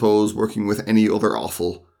 and I suppose working with any other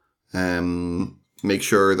offal, make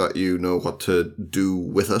sure that you know what to do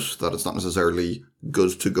with it, that it's not necessarily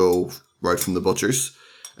good to go right from the butcher's.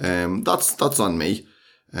 That's on me.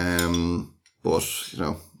 But,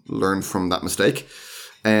 learn from that mistake.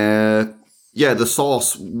 Yeah, the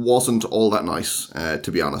sauce wasn't all that nice,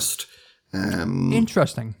 to be honest.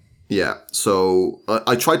 Interesting. Yeah, so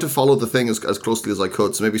I tried to follow the thing as closely as I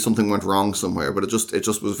could, so maybe something went wrong somewhere, but it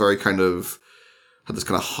just was very had this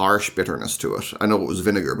kind of harsh bitterness to it. I know it was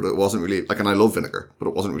vinegar, but it wasn't really, and I love vinegar, but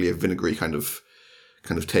it wasn't really a vinegary kind of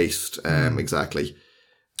taste, exactly.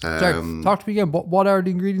 Sorry, talk to me again. What are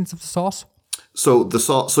the ingredients of the sauce? So the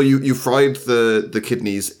sauce, so you fried the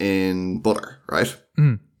kidneys in butter, right?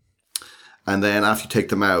 Mm. And then after you take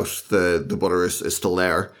them out, the butter is still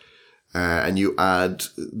there. And you add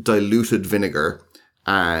diluted vinegar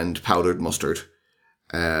and powdered mustard.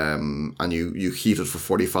 And you heat it for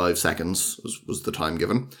 45 seconds was the time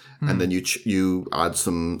given. And then you add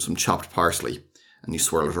some chopped parsley and you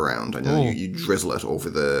swirl it around and then you drizzle it over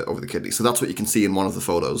the kidney. So that's what you can see in one of the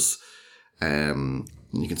photos. And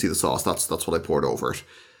you can see the sauce. That's what I poured over it.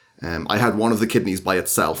 I had one of the kidneys by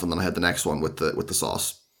itself and then I had the next one with the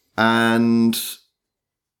sauce. And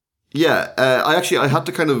yeah, I had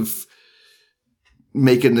to kind of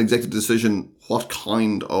make an executive decision what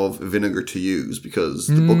kind of vinegar to use because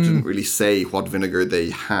the book didn't really say what vinegar they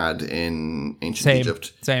had in ancient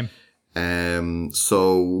Egypt. Same.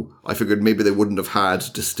 So I figured maybe they wouldn't have had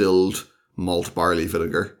distilled malt barley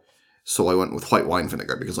vinegar. So I went with white wine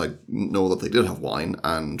vinegar because I know that they did have wine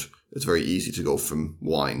and it's very easy to go from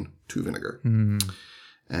wine to vinegar.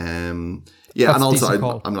 Yeah, That's and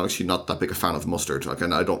also I'm not that big a fan of mustard.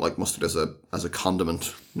 I don't like mustard as a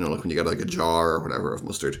condiment. Like when you get a jar or whatever of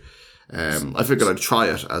mustard. I figured I'd try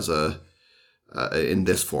it as in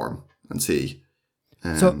this form and see.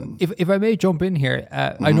 So if I may jump in here,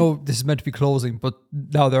 I know this is meant to be closing, but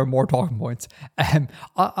now there are more talking points.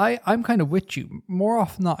 I'm kind of with you. More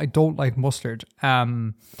often than not, I don't like mustard.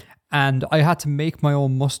 And I had to make my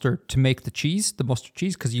own mustard to make the mustard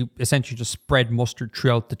cheese, because you essentially just spread mustard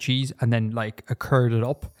throughout the cheese and then curd it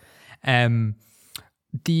up. I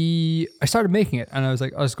started making it and I was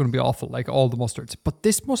like, oh, it's going to be awful, like all the mustards. But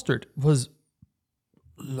this mustard was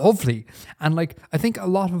lovely. And I think a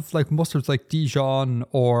lot of mustards like Dijon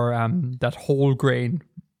or that whole grain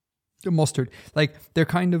mustard, they're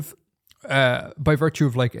kind of, by virtue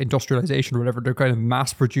of industrialization or whatever, they're kind of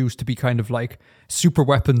mass produced to be kind of super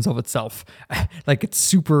weapons of itself. It's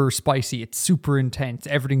super spicy, it's super intense,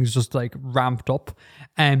 everything's just ramped up.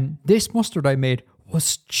 And this mustard I made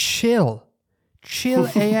was chill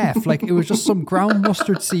AF. It was just some ground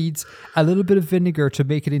mustard seeds, a little bit of vinegar to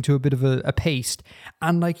make it into a bit of a paste,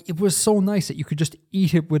 and it was so nice that you could just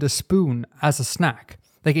eat it with a spoon as a snack.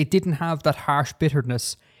 It didn't have that harsh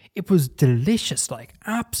bitterness. It was delicious,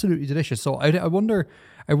 absolutely delicious. So I wonder,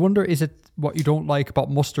 is it what you don't like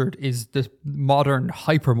about mustard is the modern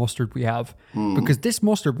hyper mustard we have? Because this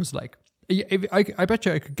mustard was I bet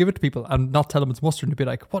you I could give it to people and not tell them it's mustard and be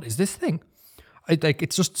like, what is this thing?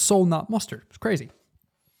 It's just so not mustard. It's crazy.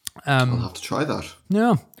 I'll have to try that.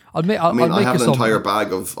 Yeah. I have an entire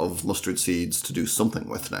bag of mustard seeds to do something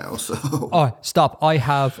with now. So oh, stop! I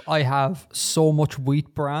have so much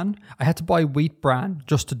wheat bran. I had to buy wheat bran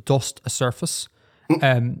just to dust a surface.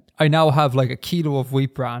 I now have a kilo of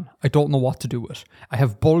wheat bran. I don't know what to do with. I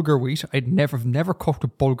have bulgur wheat. I'd never cooked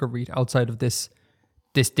with bulgur wheat outside of this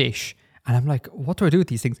dish. And I'm like, what do I do with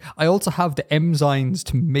these things? I also have the enzymes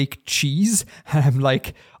to make cheese. And I'm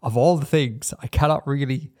like, of all the things, I cannot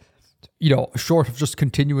really, short of just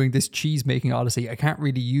continuing this cheese making odyssey, I can't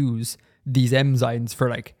really use these enzymes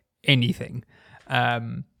for anything.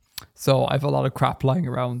 So I have a lot of crap lying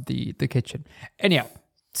around the kitchen. Anyhow,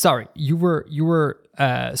 sorry, you were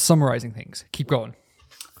summarizing things. Keep going.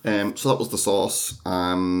 So that was the sauce.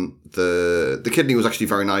 The kidney was actually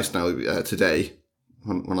very nice now today.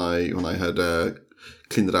 When I had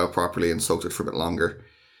cleaned it out properly and soaked it for a bit longer.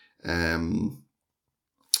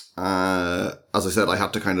 As I said, I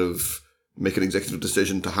had to kind of make an executive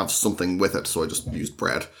decision to have something with it, so I just used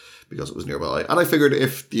bread because it was nearby. And I figured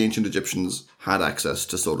if the ancient Egyptians had access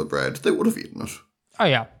to soda bread, they would have eaten it. Oh,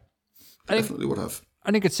 yeah. Definitely would have. I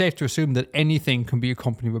think it's safe to assume that anything can be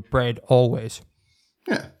accompanied with bread always.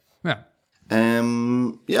 Yeah. Yeah.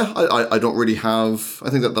 I don't really have, I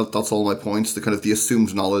think that's all my points, the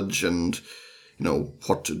assumed knowledge and,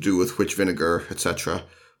 what to do with which vinegar, etc.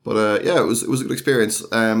 But, it was a good experience.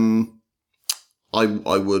 I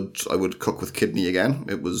would cook with kidney again.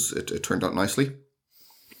 It turned out nicely.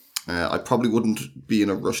 I probably wouldn't be in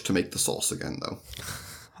a rush to make the sauce again, though.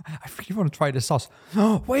 I really want to try this sauce.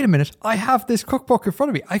 Oh, wait a minute. I have this cookbook in front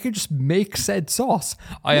of me. I could just make said sauce.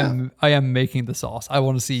 I am making the sauce. I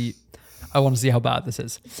want to see how bad this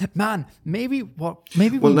is. Man, maybe Well,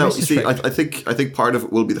 now you see, I think part of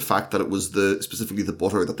it will be the fact that it was specifically the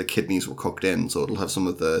butter that the kidneys were cooked in, so it'll have some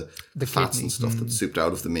of the fats and stuff that's souped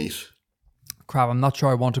out of the meat. Crap, I'm not sure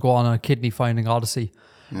I want to go on a kidney finding odyssey.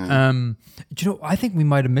 Yeah. Do you know, I think we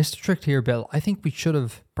might have missed a trick here, Bill. I think we should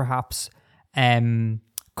have perhaps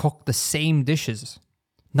cooked the same dishes,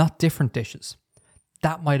 not different dishes.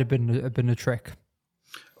 That might have been a trick.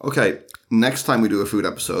 Okay, next time we do a food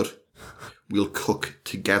episode, we'll cook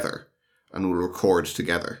together and we'll record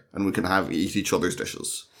together and we can eat each other's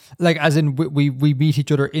dishes. Like, as in we meet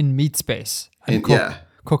each other in meat space and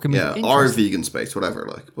cook in meat. Yeah, or vegan space, whatever.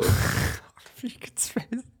 But vegan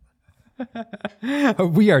space.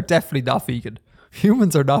 We are definitely not vegan.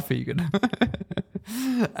 Humans are not vegan.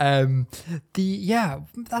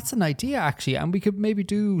 That's an idea actually, and we could maybe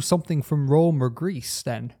do something from Rome or Greece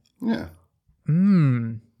then. Yeah.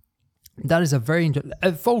 That is a very interesting.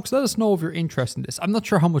 Folks, let us know if you're interested in this. I'm not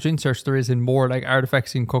sure how much interest there is in more like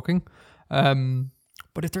artifacts in cooking,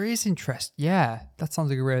 but if there is interest, yeah, that sounds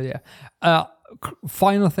like a great idea.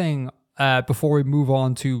 Final thing before we move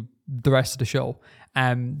on to the rest of the show.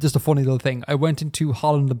 Just a funny little thing. I went into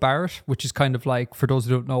Holland and Barrett, which is kind of like, for those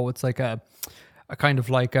who don't know, it's like a kind of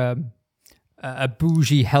like a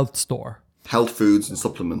bougie health store. Health foods and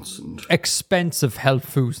supplements and expensive health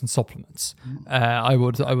foods and supplements. I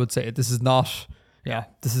would say this is not. Yeah,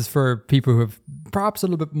 this is for people who have perhaps a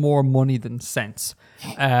little bit more money than sense.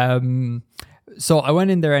 So I went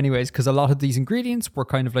in there anyways because a lot of these ingredients were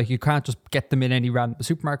kind of like you can't just get them in any random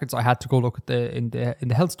supermarkets. I had to go look at in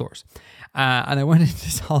the health stores, and I went into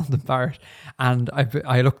this Holland and Barrett, and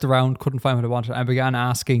I looked around, couldn't find what I wanted. I began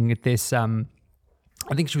asking this. I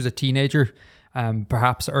think she was a teenager,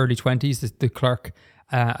 perhaps early 20s, the clerk,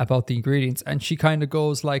 about the ingredients, and she kind of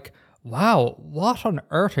goes like, "Wow, what on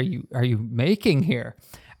earth are you making here?"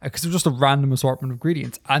 Because it was just a random assortment of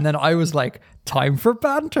ingredients. And then I was like, time for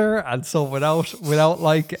banter. And so without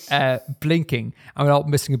like blinking and without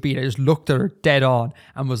missing a beat, I just looked at her dead on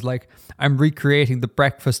and was like, I'm recreating the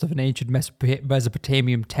breakfast of an ancient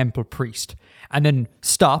Mesopotamian temple priest. And then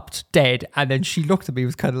stopped dead. And then she looked at me,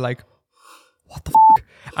 was kind of like, what the f***?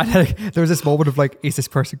 And then there was this moment of like, is this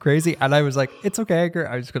person crazy? And I was like, it's okay, Edgar.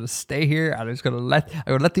 I'm just going to stay here and I'm just going to let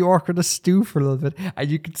the orca stew for a little bit. And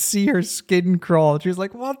you could see her skin crawl. She was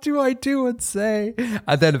like, what do I do and say?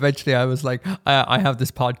 And then eventually I was like, I have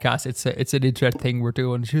this podcast. It's an internet thing we're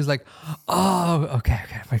doing. She was like, oh, okay,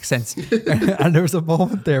 makes sense. And there was a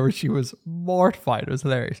moment there where she was mortified. It was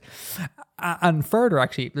hilarious. And further,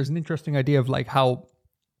 actually, there's an interesting idea of like how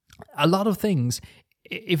a lot of things,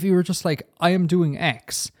 if you were just like, I am doing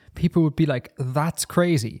X, people would be like, that's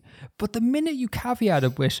crazy. But the minute you caveat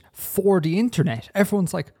it with for the internet,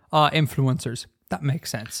 everyone's like, influencers. That makes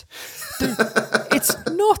sense. It's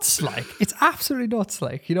nuts, like. It's absolutely nuts,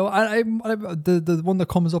 like. You know, and the one that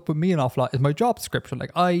comes up with me an awful lot is my job description.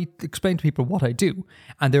 Like, I explain to people what I do,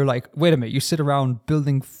 and they're like, wait a minute, you sit around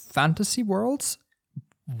building fantasy worlds?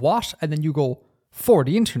 What? And then you go, for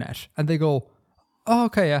the internet. And they go, oh,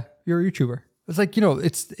 okay, yeah, you're a YouTuber. It's like, you know,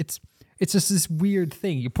 it's just this weird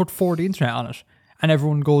thing. You put for the internet on it, and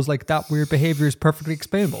everyone goes like, that weird behavior is perfectly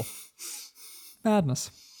explainable.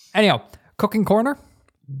 Madness. Anyhow, cooking corner?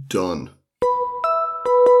 Done.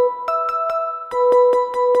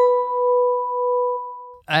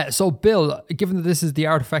 So, Bill, given that this is the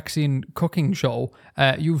Artifactsian cooking show,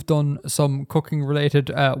 you've done some cooking-related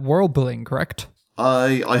world building, correct?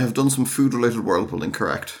 I have done some food-related world building,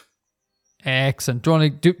 correct. Excellent. Do you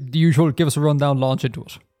want to do the usual, give us a rundown, launch into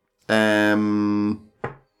it?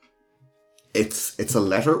 It's a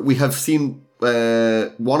letter. We have seen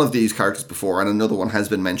one of these characters before, and another one has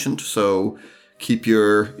been mentioned, so keep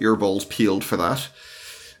your earballs peeled for that.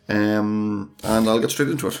 And I'll get straight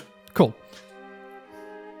into it. Cool.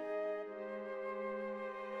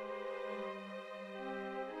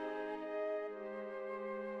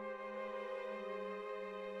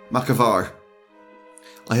 Macavar.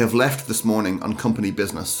 I have left this morning on company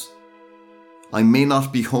business. I may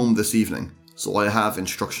not be home this evening, so I have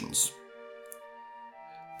instructions.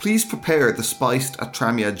 Please prepare the spiced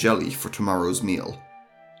Atramia jelly for tomorrow's meal.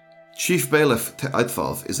 Chief Bailiff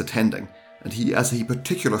Teidfov is attending, and he has a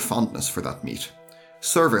particular fondness for that meat.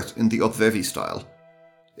 Serve it in the Upvevi style.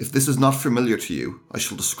 If this is not familiar to you, I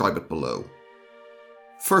shall describe it below.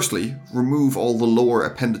 Firstly, remove all the lower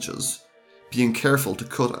appendages, being careful to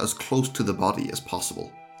cut as close to the body as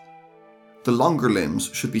possible. The longer limbs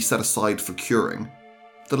should be set aside for curing.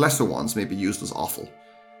 The lesser ones may be used as offal.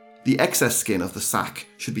 The excess skin of the sack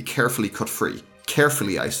should be carefully cut free.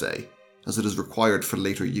 Carefully, I say, as it is required for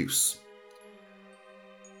later use.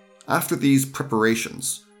 After these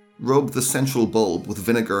preparations, rub the central bulb with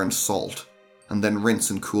vinegar and salt, and then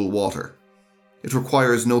rinse in cool water. It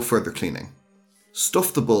requires no further cleaning.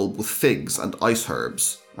 Stuff the bulb with figs and ice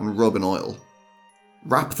herbs, and rub in oil.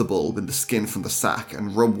 Wrap the bulb in the skin from the sack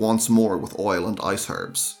and rub once more with oil and ice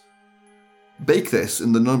herbs. Bake this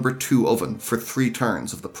in the number 2 oven for 3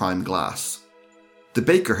 turns of the prime glass. The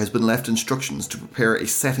baker has been left instructions to prepare a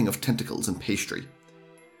setting of tentacles in pastry.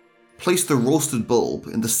 Place the roasted bulb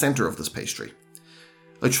in the centre of this pastry.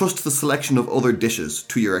 I trust the selection of other dishes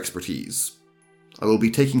to your expertise. I will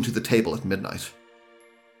be taking to the table at midnight.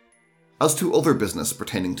 As to other business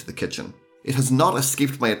pertaining to the kitchen, it has not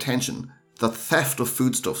escaped my attention that theft of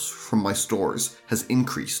foodstuffs from my stores has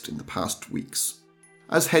increased in the past weeks.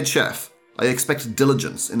 As head chef, I expect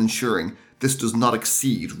diligence in ensuring this does not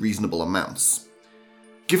exceed reasonable amounts.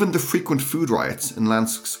 Given the frequent food riots in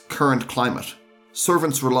Lansk's current climate,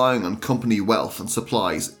 servants relying on company wealth and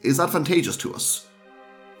supplies is advantageous to us.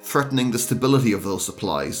 Threatening the stability of those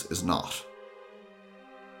supplies is not.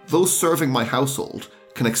 Those serving my household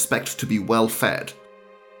can expect to be well fed,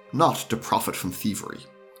 not to profit from thievery.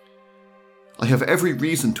 I have every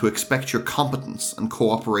reason to expect your competence and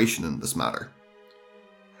cooperation in this matter.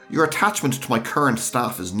 Your attachment to my current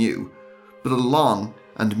staff is new, but a long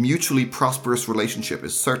and mutually prosperous relationship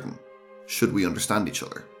is certain, should we understand each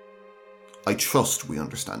other. I trust we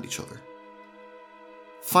understand each other.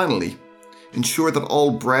 Finally, ensure that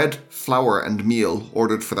all bread, flour and meal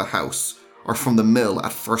ordered for the house are from the mill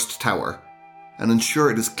at First Tower, and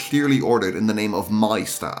ensure it is clearly ordered in the name of my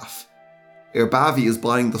staff. Erbavi is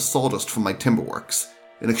buying the sawdust from my timberworks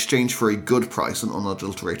in exchange for a good price on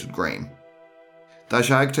unadulterated grain.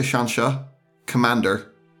 Dajag to Shansha,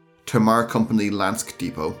 Commander, Tamar Company Lansk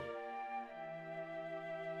Depot.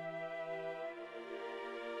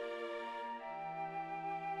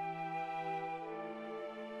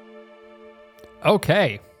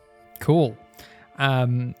 Okay, cool.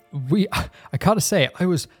 I gotta say, I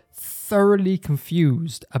was thoroughly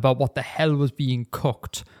confused about what the hell was being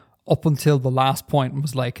cooked up until the last point and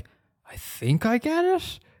was like, I think I get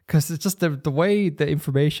it. Because it's just the way the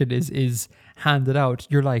information is handed out.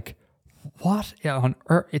 You're like, what on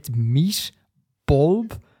earth? It's meat,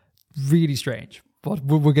 bulb? Really strange. But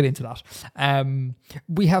we'll get into that.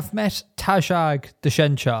 We have met Tajag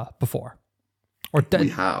Deshencha before. We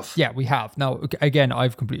have. Yeah, we have. Now, again,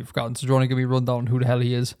 I've completely forgotten. So do you want to give me a rundown on who the hell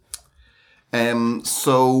he is?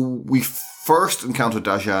 So we first encountered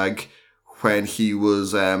Dajag when he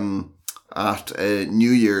was at a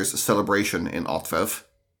New Year's celebration in Otvev.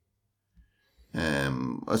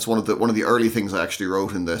 It's one of the early things I actually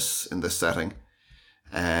wrote in this setting.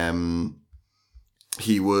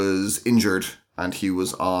 He was injured and he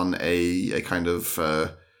was on a kind of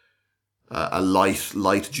a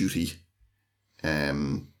light duty,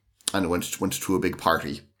 and went to a big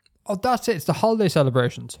party. Oh, that's it. It's the holiday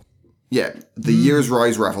celebrations. Yeah, the Year's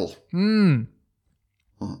Rise revel.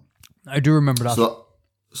 I do remember that.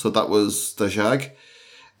 So that was Dajag.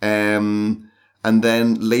 And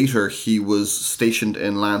then later he was stationed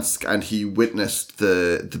in Lansk and he witnessed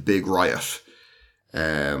the big riot.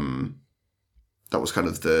 That was kind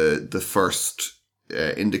of the first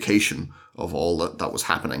indication of all that was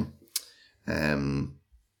happening in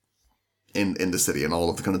the city and all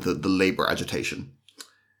of the kind of the labor agitation.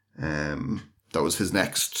 That was his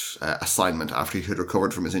next assignment after he had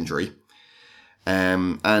recovered from his injury.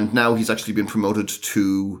 And now he's actually been promoted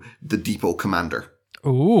to the depot commander.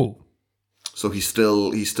 Ooh. So he's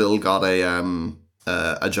still got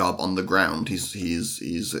a job on the ground.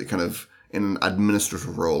 He's kind of in an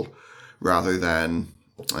administrative role rather than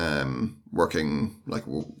working like,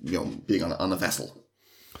 you know, being on a vessel.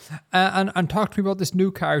 And talk to me about this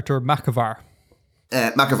new character, Makavar.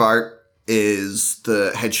 Makavar is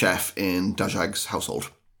the head chef in Dajag's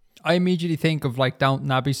household. I immediately think of like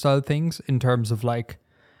Downton Abbey style things in terms of like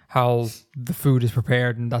how the food is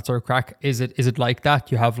prepared and that sort of crack. Is it like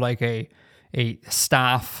that? You have like a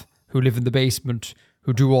staff who live in the basement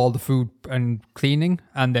who do all the food and cleaning,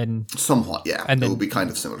 and then somewhat, yeah, and it will be kind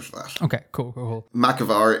of similar to that. Okay, cool.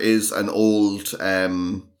 Makavar is an old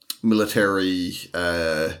military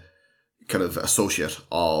kind of associate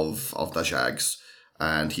of Dajag's,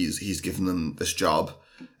 and he's given them this job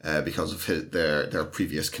because of their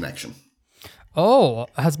previous connection. Oh,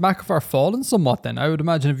 has Makavar fallen somewhat then? I would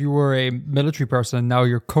imagine if you were a military person and now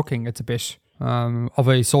you're cooking, it's a bit of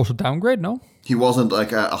a social downgrade, no? He wasn't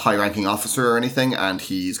like a high-ranking officer or anything, and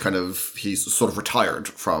he's sort of retired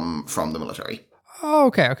from the military. Oh,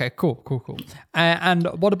 okay, cool. And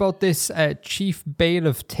what about this Chief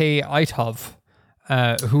Bailiff Te Aitov,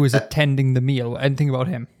 who is attending the meal? Anything about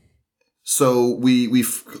him? So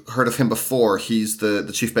we've heard of him before. He's the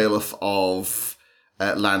chief bailiff of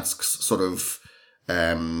Lansk's sort of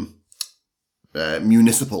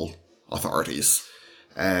municipal authorities,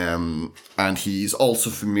 and he's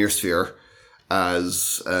also from Mirsphere,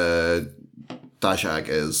 as Dajag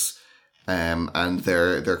is, and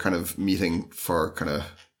they're kind of meeting for kind of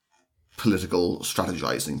political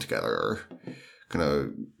strategizing together, or kind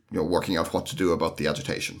of working out what to do about the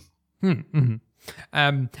agitation. Mm-hmm.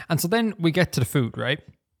 And so then we get to the food, right?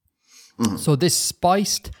 Mm-hmm. So this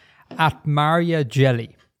spiced Atmaria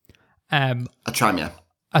jelly. Atramia.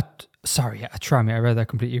 Atramia. I read that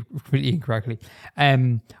completely incorrectly.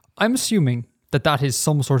 I'm assuming that is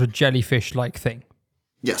some sort of jellyfish-like thing.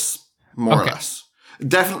 Yes, more or less.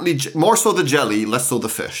 Definitely more so the jelly, less so the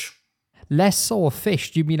fish. Less so a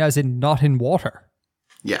fish? Do you mean as in not in water?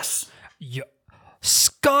 Yes.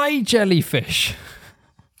 Sky jellyfish.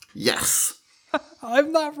 Yes.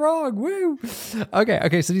 I'm not wrong. Woo.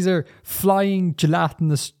 Okay. So these are flying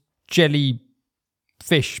gelatinous jelly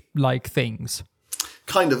fish-like things.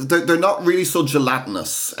 Kind of. They're not really so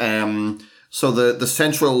gelatinous. So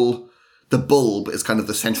the bulb is kind of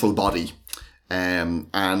the central body, and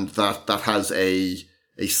that has a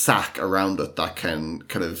sac around it that can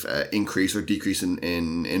kind of increase or decrease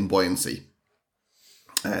in buoyancy,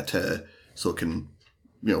 so it can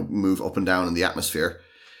move up and down in the atmosphere.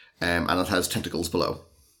 And it has tentacles below.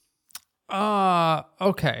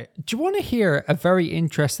 Okay. Do you want to hear a very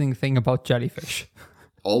interesting thing about jellyfish?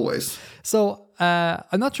 Always. So,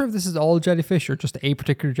 I'm not sure if this is all jellyfish or just a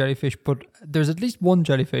particular jellyfish, but there's at least one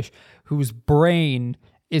jellyfish whose brain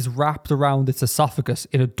is wrapped around its esophagus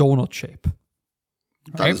in a donut shape.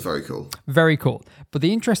 That is very cool. Very cool. But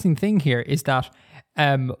the interesting thing here is that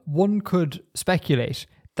one could speculate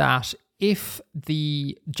that if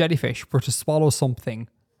the jellyfish were to swallow something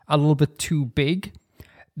a little bit too big,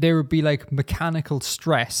 there would be like mechanical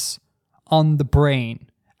stress on the brain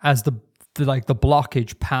as the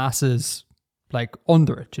blockage passes like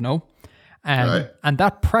under it, right. And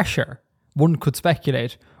that pressure, one could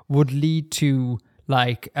speculate, would lead to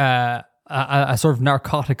like a sort of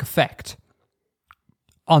narcotic effect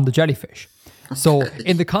on the jellyfish. So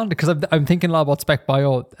in the context, because I'm thinking a lot about spec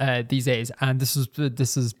bio these days, and this is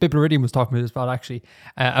Biblaridium was talking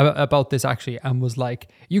about this actually, and was like,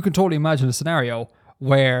 you can totally imagine a scenario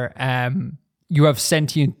where you have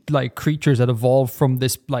sentient like creatures that evolve from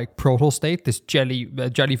this like proto state, this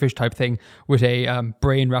jellyfish type thing with a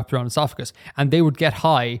brain wrapped around esophagus, and they would get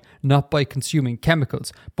high not by consuming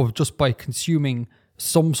chemicals, but just by consuming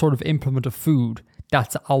some sort of implement of food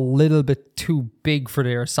that's a little bit too big for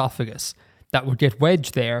their esophagus, that would get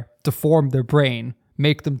wedged there to form their brain,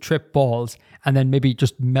 make them trip balls, and then maybe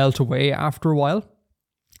just melt away after a while.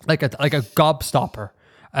 Like a gobstopper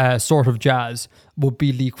sort of jazz would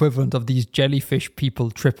be the equivalent of these jellyfish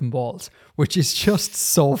people tripping balls, which is just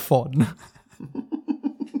so fun.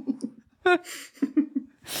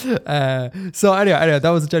 So anyway, that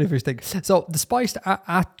was the jellyfish thing. So the spiced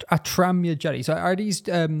Atramia jelly. So are these,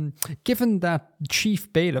 given that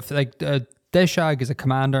chief bailiff, like Deshag is a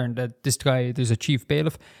commander, and this guy, there's a chief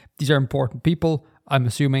bailiff. These are important people, I'm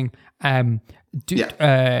assuming. Do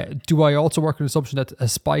I also work on the assumption that a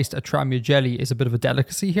spiced Atramia jelly is a bit of a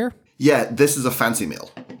delicacy here? Yeah, this is a fancy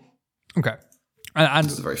meal. Okay. And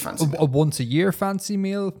this is a very fancy meal. A once a year fancy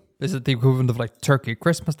meal? Is it the equivalent of like turkey at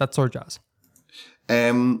Christmas, that sort of jazz?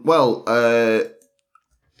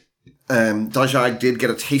 Dajag did get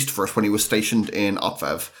a taste for it when he was stationed in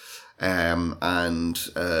Opvev. And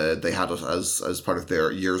they had it as part of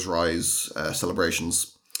their Year's Rise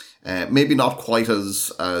celebrations. Maybe not quite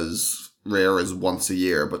as rare as once a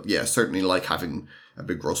year, but yeah, certainly like having a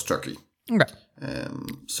big roast turkey. Okay.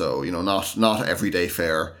 So not everyday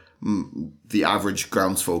fare. The average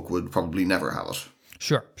groundsfolk would probably never have it.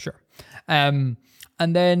 Sure. And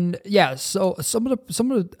then so some of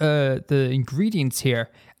the ingredients here,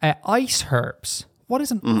 ice herbs. What is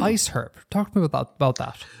an ice herb? Talk to me about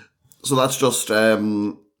that. So that's just,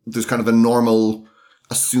 there's kind of a normal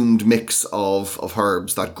assumed mix of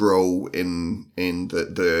herbs that grow in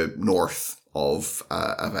the north of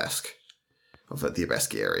Avesk, of the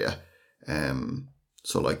Aveski area.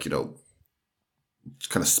 So like, kind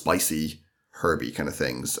of spicy, herby kind of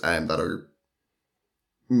things that are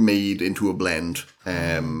made into a blend.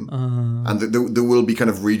 And there will be kind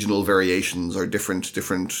of regional variations, or different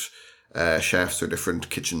chefs or different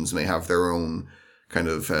kitchens may have their own kind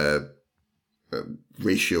of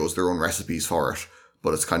ratios, their own recipes for it.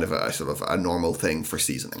 but it's kind of a sort of a normal thing for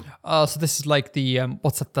seasoning. So this is like the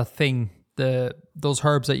what's that thing? Those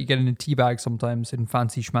herbs that you get in a tea bag sometimes in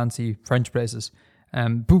fancy schmancy French places.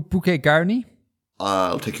 Bouquet garni.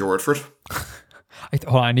 I'll take your word for it.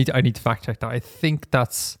 I need to fact check that. I think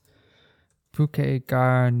that's bouquet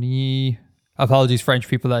garni. Apologies, French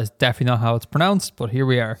people. That is definitely not how it's pronounced, but here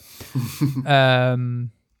we are.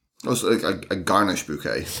 It's like a garnish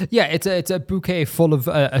bouquet. Yeah, it's a bouquet full of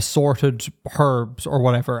assorted herbs or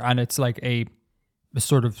whatever, and it's like a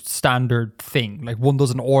sort of standard thing. Like one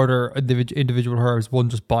doesn't order individual herbs, one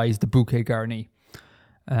just buys the bouquet garni.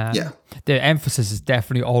 Yeah. The emphasis is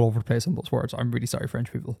definitely all over the place on those words. I'm really sorry,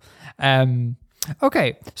 French people.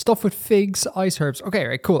 Okay, stuff with figs, ice herbs. Okay,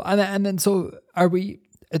 right, cool. And then so are we...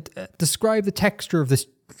 describe the texture of this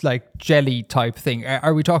like jelly type thing.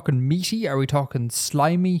 Are we talking meaty? Are we talking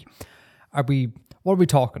slimy? What are we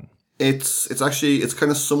talking? It's kind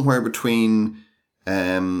of somewhere between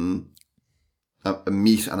a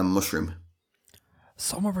meat and a mushroom.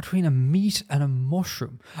 Somewhere between a meat and a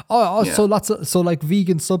mushroom. Oh, yeah. So like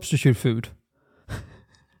vegan substitute food.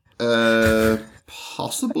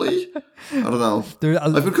 Possibly. I don't know.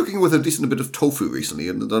 I've been cooking with a decent bit of tofu recently,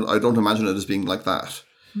 and I don't imagine it as being like that.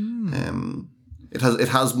 It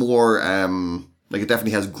has more like it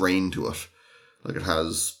definitely has grain to it. Like it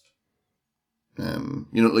has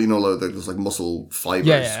there's like muscle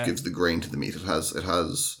fibers gives the grain to the meat. It has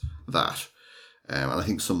that. And I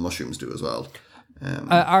think some mushrooms do as well.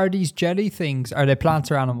 Are these jelly things, are they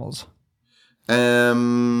plants or animals? Yeah,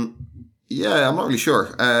 I'm not really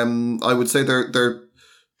sure. I would say they're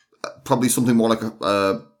probably something more like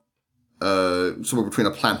somewhere between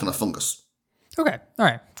a plant and a fungus. Okay, all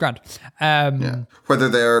right, grand. Whether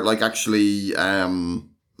they're like actually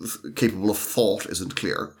capable of thought isn't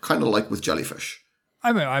clear. Kind of like with jellyfish.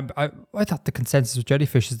 I mean, I thought the consensus with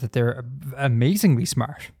jellyfish is that they're amazingly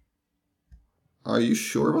smart. Are you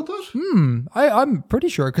sure about that? I'm pretty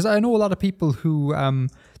sure, because I know a lot of people who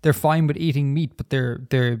they're fine with eating meat, but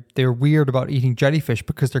they're weird about eating jellyfish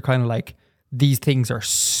because they're kind of like, these things are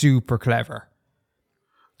super clever.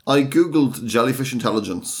 I googled jellyfish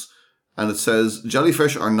intelligence, and it says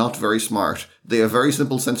jellyfish are not very smart. They have very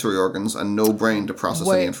simple sensory organs and no brain to process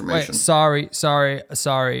any information. Sorry.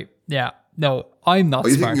 Yeah, no, I'm not smart. Are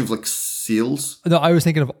you thinking of like seals? No, I was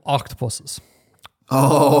thinking of octopuses.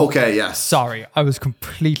 Oh, okay, yes. Sorry, I was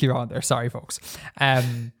completely wrong there. Sorry, folks.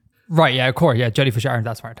 Right, yeah, of course, yeah, jellyfish aren't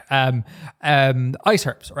that smart. Ice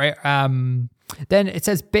herbs, right? Then it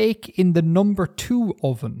says bake in the number 2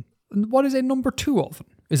 oven. What is a number 2 oven?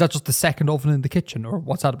 Is that just the second oven in the kitchen, or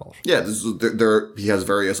what's that about? Yeah, he has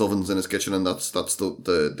various ovens in his kitchen, and that's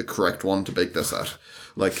the correct one to bake this at.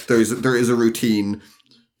 Like there is a routine.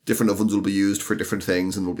 Different ovens will be used for different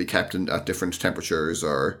things and will be kept at different temperatures,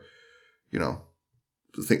 or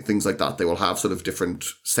things like that. They will have sort of different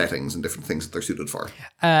settings and different things that they're suited for.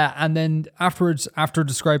 And then afterwards, after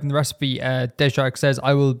describing the recipe, Dejark says,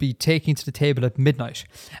 "I will be taking to the table at midnight."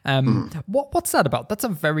 What's that about? That's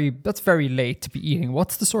very late to be eating.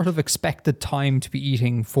 What's the sort of expected time to be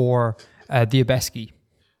eating for the Abeski?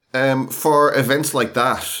 For events like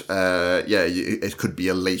that, it could be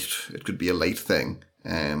a late thing.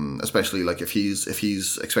 Especially like if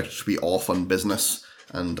he's expected to be off on business.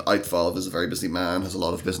 And Eitvalv is a very busy man, has a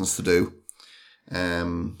lot of business to do.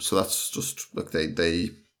 So that's just like they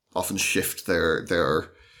often shift their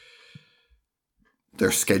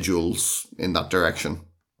schedules in that direction.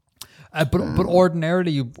 But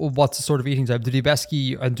ordinarily, what's the sort of eating time? Do the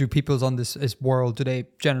Abeski and do peoples on this world, do they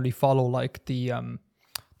generally follow like the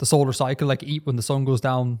solar cycle, like eat when the sun goes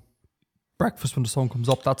down, breakfast when the sun comes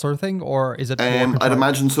up, that sort of thing? Or is it I'd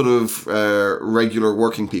imagine sort of regular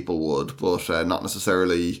working people would, but not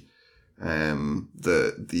necessarily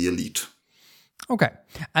the elite. Okay.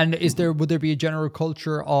 And would there be a general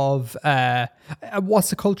culture of what's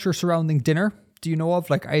the culture surrounding dinner? Do you know of?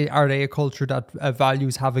 Like, are they a culture that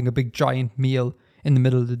values having a big giant meal in the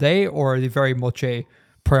middle of the day, or are they very much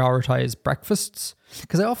prioritize breakfasts?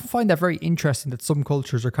 Because I often find that very interesting that some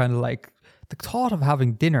cultures are kind of like, the thought of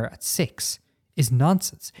having dinner at 6 is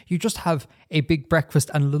nonsense. You just have a big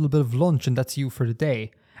breakfast and a little bit of lunch, and that's you for the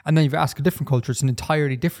day. And then if you ask a different culture, it's an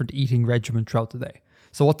entirely different eating regimen throughout the day.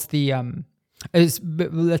 So what's the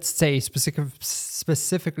let's say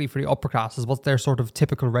specifically for the upper classes, what's their sort of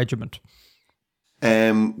typical regiment?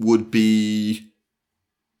 Would be,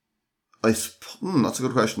 that's a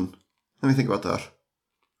good question. Let me think about that.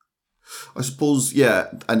 I suppose,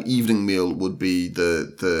 an evening meal would be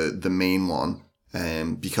the main one,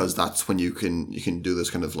 because that's when you can do this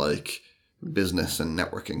kind of like business and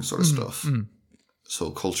networking sort of stuff.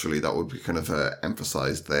 So culturally, that would be kind of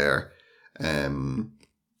emphasized there.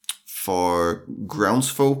 For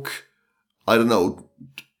groundsfolk, I don't know,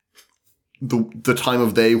 the time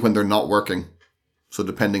of day when they're not working. So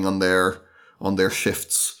depending on their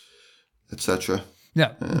shifts, etc.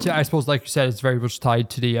 Yeah, I suppose, like you said, it's very much tied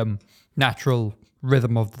to the natural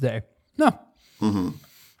rhythm of the day. No. Mm-hmm.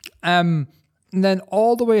 And then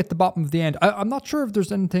all the way at the bottom of the end, I'm not sure if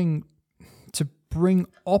there's anything to bring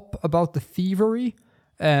up about the thievery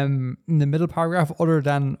in the middle paragraph, other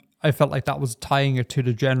than I felt like that was tying it to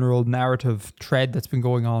the general narrative thread that's been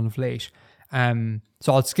going on of late. So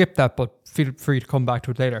I'll skip that, but feel free to come back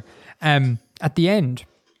to it later. At the end,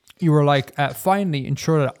 you were like, finally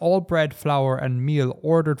ensure that all bread, flour and meal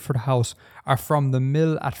ordered for the house are from the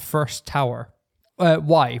mill at First Tower.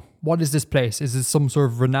 Why? What is this place? Is this some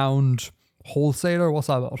sort of renowned wholesaler? What's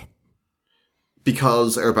that about?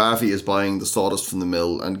 Because Erbavi is buying the sawdust from the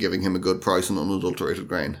mill and giving him a good price on unadulterated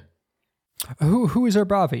grain. Who is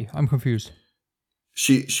Erbavi? I'm confused.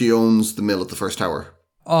 She owns the mill at the First Tower.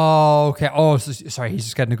 Oh, okay. Oh, sorry. He's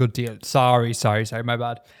just getting a good deal. Sorry. My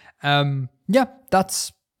bad. Yeah,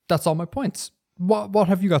 that's all my points. What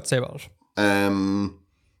have you got to say about it?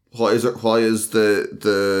 Why is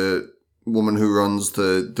the woman who runs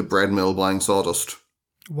the bread mill buying sawdust?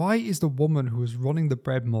 Why is the woman who is running the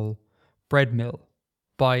bread mill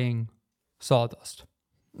buying sawdust?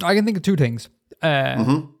 I can think of two things.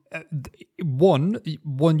 One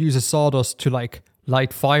uses sawdust to like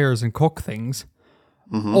light fires and cook things.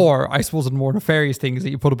 Mm-hmm. Or I suppose a more nefarious thing is that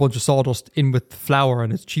you put a bunch of sawdust in with flour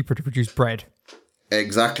and it's cheaper to produce bread.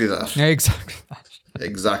 Exactly that. Exactly that.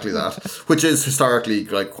 Exactly that. Which is historically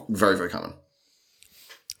like very, very common.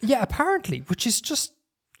 Yeah, apparently, which is just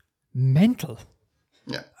mental.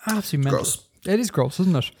 Yeah. Absolutely mental. Gross. It is gross,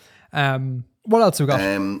 isn't it? What else have we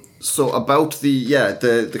got? So about the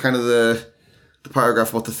kind of the paragraph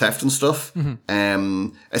about the theft and stuff.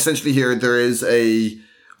 Mm-hmm. Essentially here there is a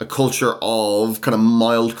culture of kind of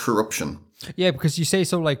mild corruption. Yeah, because you say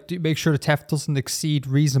so, like, make sure the theft doesn't exceed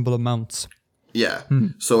reasonable amounts. Yeah.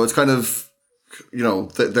 So it's kind of,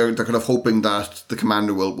 they're kind of hoping that the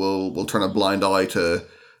commander will turn a blind eye to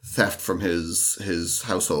theft from his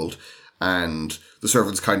household, and the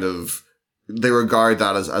servants kind of, they regard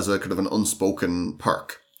that as a kind of an unspoken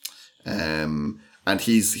perk. And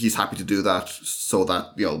he's happy to do that so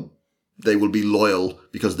that, they will be loyal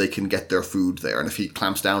because they can get their food there. And if he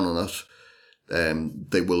clamps down on it,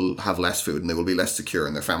 they will have less food and they will be less secure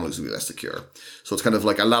and their families will be less secure. So it's kind of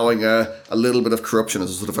like allowing a little bit of corruption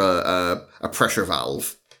as a sort of a pressure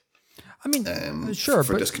valve. I mean, sure,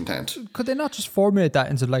 for but discontent. Could they not just formulate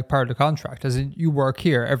that into like part of the contract? As in, you work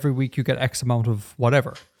here, every week you get X amount of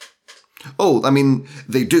whatever. Oh, I mean,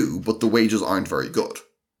 they do, but the wages aren't very good.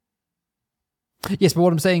 Yes, but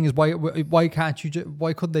what I'm saying is, why can't you?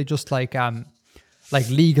 Why couldn't they just like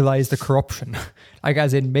legalize the corruption? Like,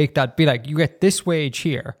 as in, make that be like, you get this wage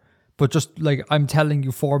here, but just like I'm telling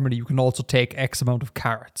you formally, you can also take X amount of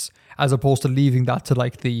carrots, as opposed to leaving that to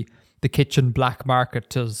like the kitchen black market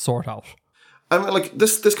to sort out. I mean, like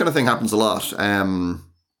this kind of thing happens a lot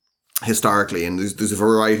historically, and there's a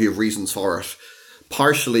variety of reasons for it.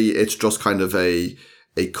 Partially, it's just kind of a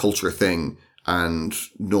culture thing, and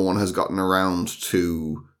no one has gotten around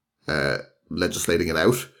to legislating it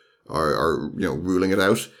out or ruling it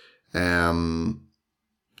out.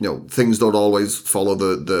 Things don't always follow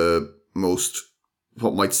the most,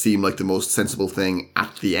 what might seem like the most sensible thing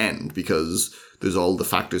at the end, because there's all the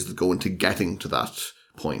factors that go into getting to that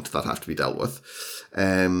point that have to be dealt with.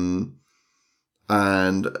 And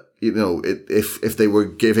if they were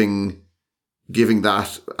giving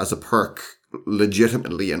that as a perk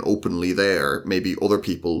legitimately and openly there, maybe other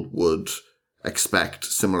people would expect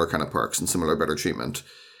similar kind of perks and similar better treatment.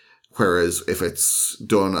 Whereas if it's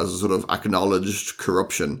done as a sort of acknowledged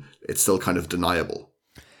corruption, it's still kind of deniable.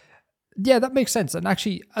 Yeah, that makes sense. And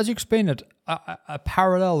actually, as you explain it, a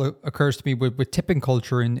parallel occurs to me with tipping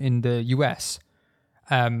culture in the US,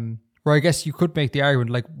 where I guess you could make the argument,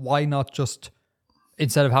 like, why not just,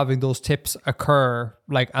 instead of having those tips occur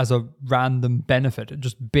like as a random benefit,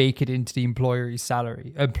 just bake it into the employee's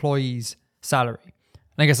salary. And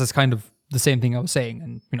I guess that's kind of the same thing I was saying.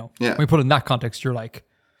 And, when you put it in that context, you're like,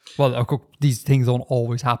 well, of course, these things don't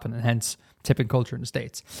always happen, and hence tipping culture in the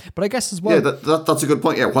States. But I guess as well... Yeah, that's a good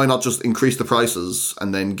point. Yeah, why not just increase the prices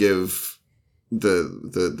and then give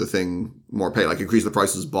the thing more pay? Like, increase the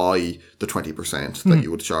prices by the 20% that you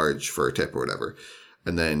would charge for a tip or whatever,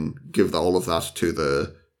 and then give all of that to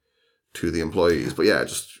the employees. But yeah,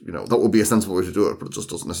 just, that would be a sensible way to do it, but it just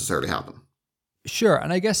doesn't necessarily happen. Sure,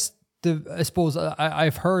 and I guess... I suppose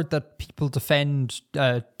I've heard that people defend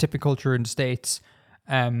tipping culture in the States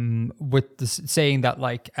with saying that,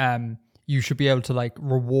 like, you should be able to like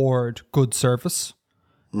reward good service.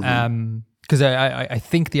 Because I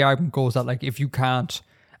think the argument goes that like if you can't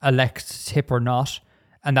elect tip or not,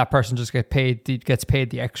 and that person just gets paid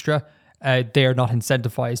the extra, they are not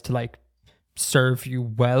incentivized to like serve you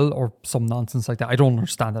well or some nonsense like that. I don't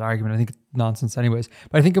understand that argument. I think it's nonsense anyways.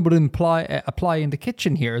 But I think it would apply in the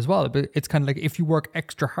kitchen here as well. But it's kind of like if you work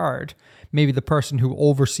extra hard, maybe the person who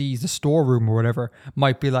oversees the storeroom or whatever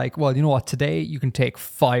might be like, well, you know what, today you can take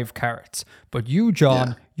 5 carrots, but you,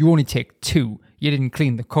 John, you only take 2. You didn't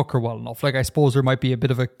clean the cooker well enough. Like I suppose there might be a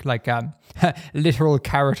bit of a like literal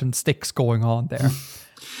carrot and sticks going on there.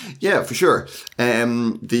 Yeah, for sure.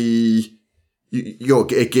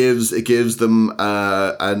 It gives them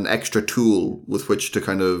an extra tool with which to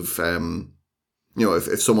kind of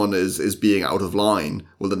if someone is being out of line,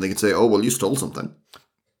 well then they can say, oh well, you stole something.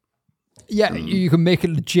 Yeah, you can make it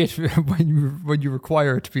legit when you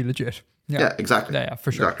require it to be legit. Yeah, exactly. Yeah,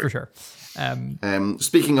 for sure, exactly. for sure.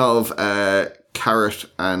 Speaking of carrot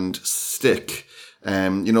and stick,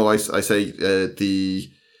 I say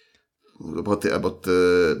about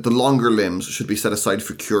the longer limbs should be set aside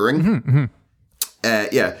for curing.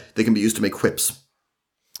 They can be used to make whips.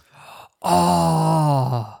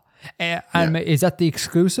 And is that the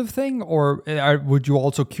exclusive thing, or would you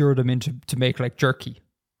also cure them to make like jerky?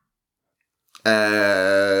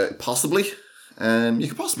 Possibly. You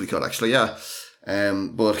could possibly cut actually, yeah.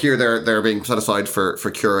 But here they're being set aside for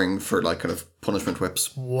curing, for like kind of punishment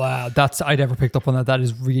whips. Wow, I never picked up on that. That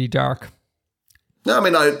is really dark. No, I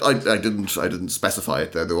mean I didn't specify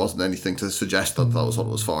it there. There wasn't anything to suggest that was what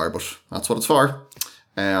it was for, but that's what it's for.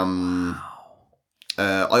 I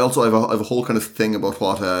also have a whole kind of thing about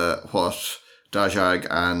what Dajag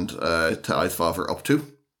and Ta'Aithvav are up to.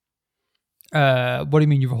 What do you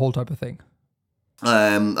mean you have a whole type of thing?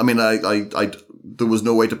 I mean, I there was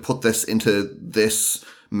no way to put this into this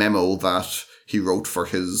memo that he wrote for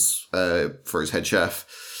his head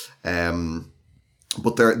chef.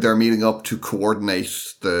 But they're meeting up to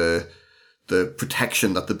coordinate the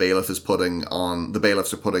protection that the bailiffs are putting on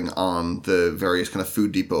the various kind of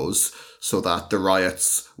food depots, so that the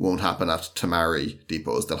riots won't happen at Tamari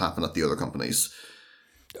depots. They'll happen at the other companies.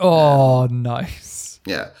 Oh, nice.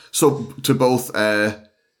 Yeah. So to both kind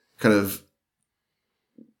of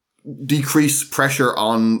decrease pressure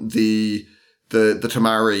on the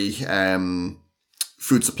Tamari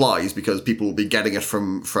food supplies, because people will be getting it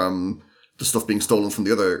from the stuff being stolen from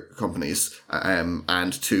the other companies,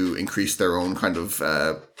 and to increase their own kind of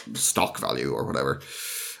stock value or whatever,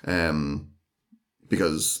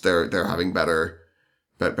 because they're having better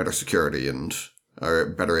security and are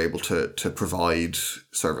better able to provide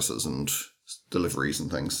services and deliveries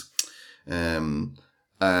and things.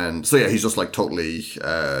 And so yeah, he's just like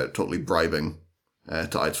totally bribing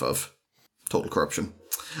Ta'Aithvav, total corruption.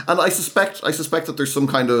 And I suspect that there's some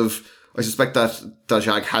kind of, I suspect that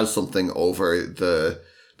Dajag has something over the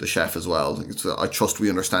chef as well. I trust we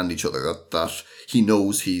understand each other, that he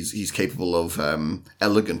knows he's capable of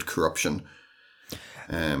elegant corruption.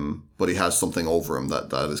 But he has something over him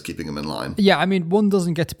that is keeping him in line. Yeah, I mean, one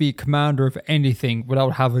doesn't get to be commander of anything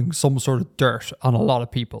without having some sort of dirt on a lot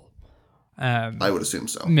of people. I would assume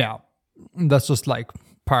so. Yeah, that's just like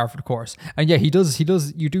par for the course. And yeah, he does.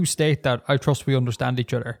 You do state that I trust we understand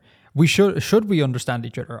each other. We should we understand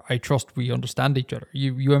each other? I trust we understand each other.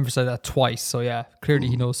 You emphasize that twice. So yeah, clearly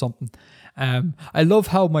he knows something. I love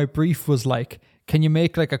how my brief was like, can you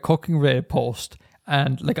make like a cooking related post?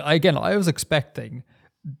 And like, again, I was expecting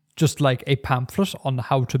just like a pamphlet on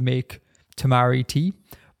how to make tamari tea,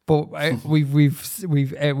 but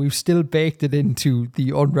we've still baked it into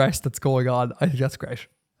the unrest that's going on. I think that's great.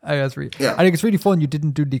 I think it's really fun. You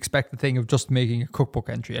didn't do the expected thing of just making a cookbook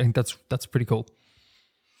entry. I think that's pretty cool.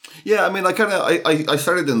 Yeah, I mean, I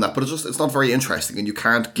started in that, but it's not very interesting, and you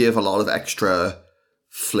can't give a lot of extra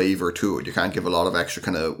flavor to it. You can't give a lot of extra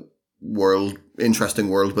kind of interesting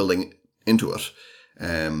world building into it.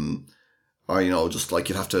 Or, just like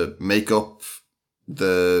you'd have to make up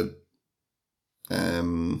the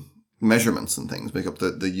measurements and things, make up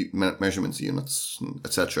the measurements units,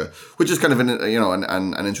 etc., which is kind of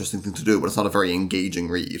an interesting thing to do, but it's not a very engaging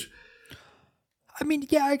read. I mean,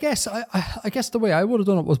 yeah, I guess the way I would have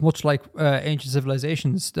done it was much like ancient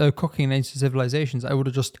civilizations, cooking in ancient civilizations. I would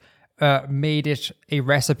have just made it a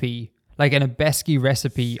recipe, like an Abeski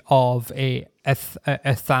recipe of a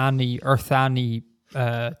Earthani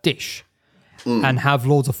dish, and have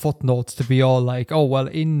loads of footnotes to be all like, oh, well,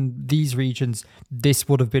 in these regions, this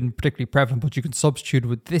would have been particularly prevalent, but you can substitute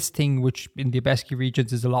with this thing, which in the Abeski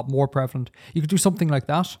regions is a lot more prevalent. You could do something like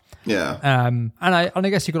that. Yeah. And I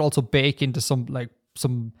guess you could also bake into some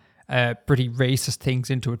pretty racist things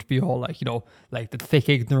into it to be all like, you know, like the thick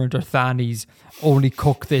ignorant or Thanis only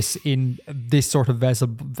cook this in this sort of vessel,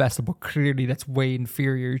 but clearly that's way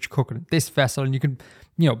inferior. You should cook it in this vessel, and you can,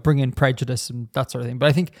 you know, bring in prejudice and that sort of thing. But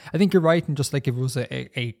I think you're right, and just like if it was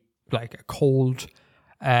a cold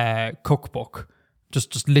cookbook,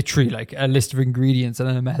 just literally like a list of ingredients and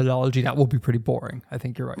a methodology, that would be pretty boring. I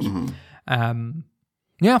think you're right. Mm-hmm.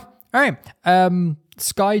 Yeah. All right.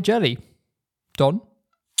 Sky Jelly. Done?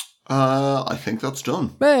 I think that's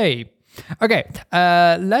done. Hey. Okay.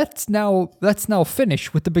 Let's now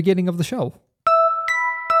finish with the beginning of the show.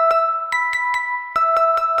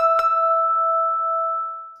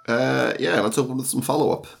 Yeah, let's open with some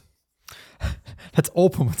follow-up. Let's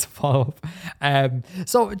open with some follow-up.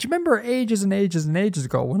 So do you remember ages and ages and ages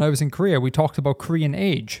ago when I was in Korea, we talked about Korean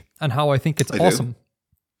age and how I think it's awesome.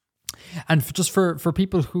 And for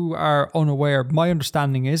people who are unaware, my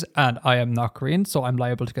understanding is, and I am not Korean, so I'm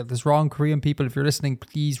liable to get this wrong. Korean people, if you're listening,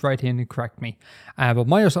 please write in and correct me. But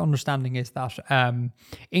my understanding is that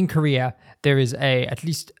in Korea, there is at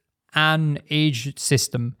least an age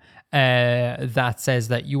system that says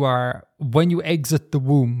that when you exit the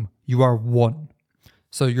womb, you are 1.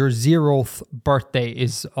 So your 0th birthday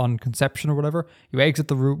is on conception or whatever. You exit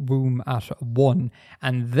the womb at 1,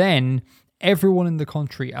 and then everyone in the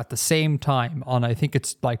country at the same time on, I think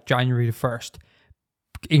it's like January the 1st,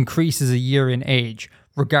 increases a year in age,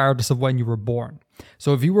 regardless of when you were born.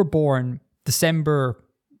 So if you were born December,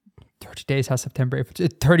 30 days has September,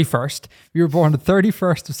 31st, if you were born the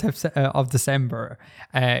 31st of December,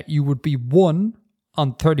 you would be 1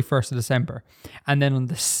 on 31st of December. And then on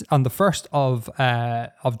the 1st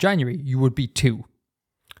of January, you would be 2.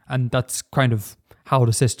 And that's kind of how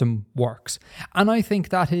the system works. And I think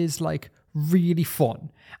that is like really fun.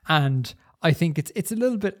 And I think it's a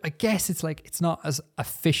little bit, I guess it's like, it's not as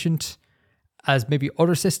efficient as maybe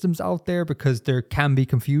other systems out there, because there can be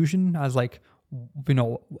confusion as like, you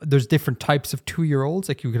know, there's different types of 2-year-olds.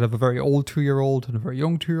 Like you could have a very old 2-year-old and a very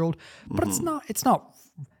young 2-year-old, but it's not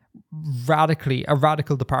a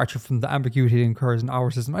radical departure from the ambiguity that occurs in our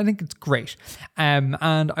system. I think it's great. And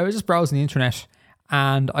I was just browsing the internet,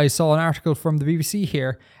 and I saw an article from the BBC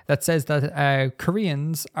here that says that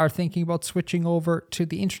Koreans are thinking about switching over to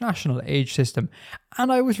the international age system. And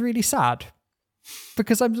I was really sad,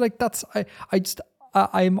 because I'm like,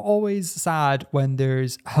 I'm always sad when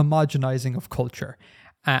there's homogenizing of culture.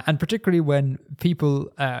 And particularly when people,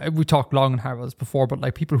 we talked long and hard about this before, but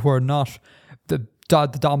like people who are not the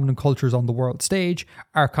dominant cultures on the world stage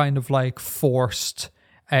are kind of like forced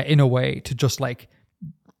in a way to just like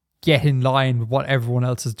get in line with what everyone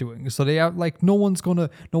else is doing. So they are like, no one's going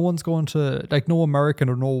to like, no American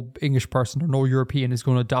or no English person or no European is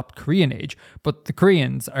going to adopt Korean age, but the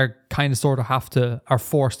Koreans are kind of sort of are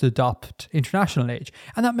forced to adopt international age.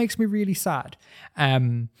 And that makes me really sad.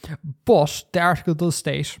 But the article does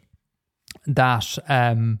state that,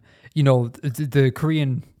 you know, the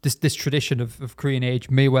Korean, this tradition of Korean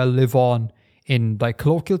age may well live on in like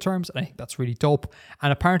colloquial terms. And I think that's really dope.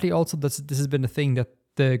 And apparently also this has been a thing that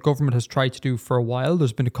the government has tried to do for a while.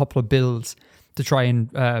 There's been a couple of bills to try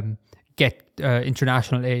and get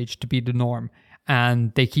international age to be the norm,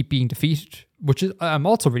 and they keep being defeated, which is I'm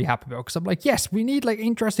also really happy about, because I'm like, yes, we need like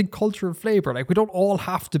interesting culture and flavor. Like we don't all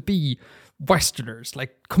have to be Westerners.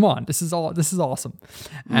 Like, come on, this is awesome.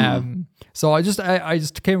 So I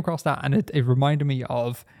just came across that, and it reminded me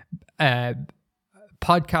of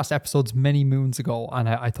podcast episodes many moons ago, and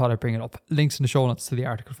I thought I'd bring it up. Links in the show notes to the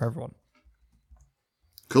article for everyone.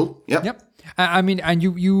 Cool. Yep. I mean, and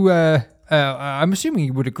you I'm assuming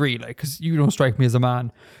you would agree, like, because you don't strike me as a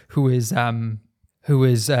man who is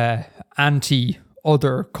anti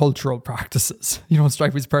other cultural practices. You don't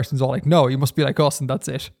strike me as a person who's all like, no, you must be like us, and that's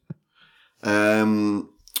it.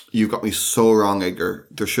 You've got me so wrong, Edgar.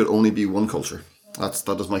 There should only be one culture.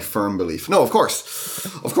 That is my firm belief. No, of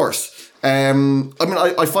course. I mean,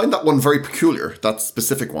 I find that one very peculiar. That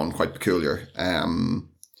specific one quite peculiar.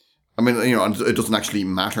 I mean, you know, it doesn't actually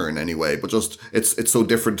matter in any way, but just it's so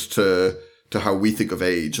different to how we think of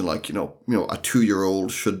age, and like, you know, a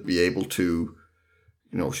 2-year-old should be able to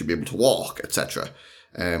walk, etc.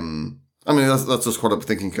 I mean, that's just what I'm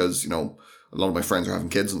thinking, because, you know, a lot of my friends are having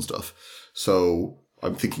kids and stuff, so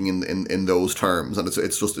I'm thinking in those terms, and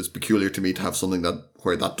it's peculiar to me to have something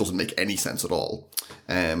where that doesn't make any sense at all.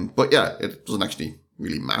 But yeah, it doesn't actually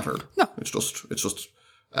really matter. No, it's just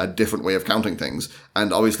a different way of counting things.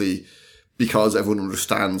 And obviously, because everyone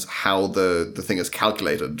understands how the thing is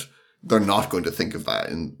calculated, they're not going to think of that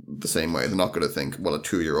in the same way. They're not going to think, well, a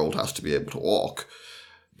 2-year-old has to be able to walk,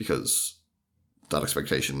 because that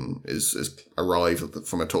expectation is arrived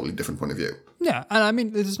from a totally different point of view. Yeah, and I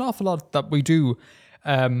mean, there's an awful lot that we do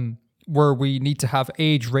where we need to have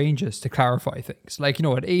age ranges to clarify things. Like, you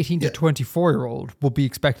know, an 18 to 24-year-old will be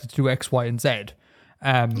expected to do X, Y, and Z.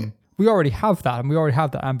 We already have that, and we already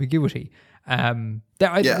have that ambiguity.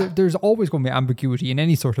 There's always going to be ambiguity in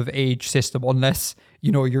any sort of age system, unless,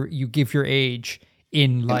 you know, you give your age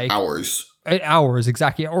in like hours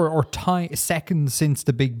exactly, or time, seconds since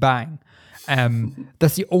the Big Bang.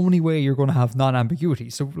 That's the only way you're going to have non-ambiguity.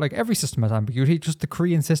 So like every system has ambiguity, just the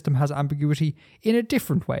Korean system has ambiguity in a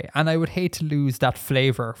different way, and I would hate to lose that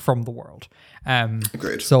flavor from the world.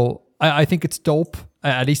 Agreed. So I think it's dope,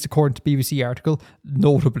 at least according to BBC article,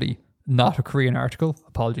 notably not a Korean article,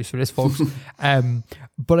 apologies for this, folks.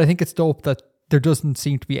 But I think it's dope that there doesn't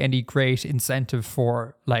seem to be any great incentive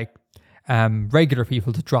for like regular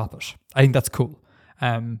people to drop it. I think that's cool.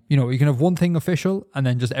 You know, you can have one thing official and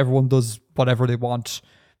then just everyone does whatever they want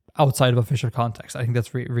outside of official context. I think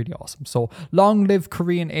that's really awesome. So long live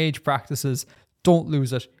Korean age practices. Don't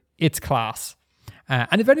lose it. It's class.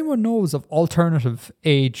 And if anyone knows of alternative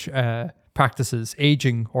age practices,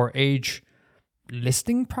 aging or age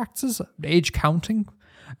listing practices, age counting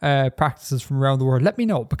practices from around the world, let me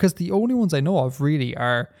know, because the only ones I know of really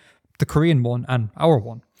are the Korean one and our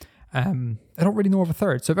one. I don't really know of a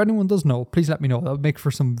third. So if anyone does know, please let me know. That would make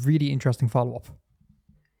for some really interesting follow-up.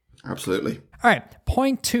 Absolutely. All right.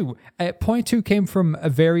 Point two. Point two came from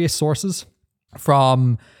various sources,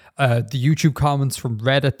 from the YouTube comments, from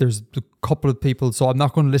Reddit. There's a couple of people, so I'm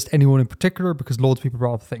not going to list anyone in particular because loads of people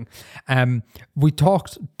brought up the thing. We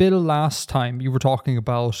talked, Bill, last time you were talking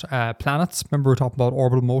about planets. Remember we were talking about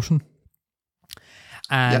orbital motion?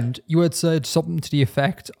 And you had said something to the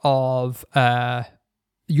effect of...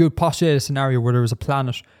 you would postulate a scenario where there was a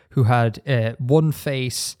planet who had one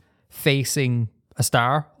face facing a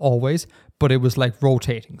star always, but it was like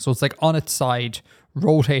rotating. So it's like on its side,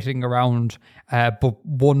 rotating around, but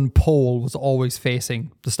one pole was always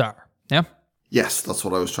facing the star. Yeah? Yes, that's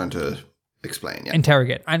what I was trying to explain. Yeah.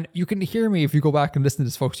 Interrogate. And you can hear me, if you go back and listen to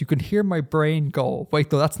this, folks, you can hear my brain go, wait,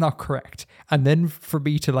 no, that's not correct. And then for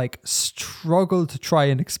me to like struggle to try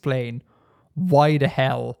and explain why the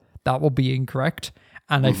hell that will be incorrect.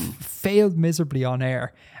 And I failed miserably on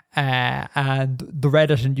air. And the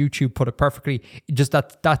Reddit and YouTube put it perfectly. Just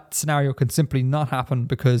that scenario can simply not happen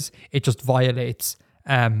because it just violates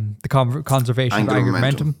the conservation of angular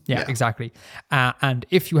momentum. Yeah, exactly. And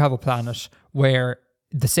if you have a planet where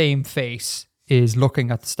the same face is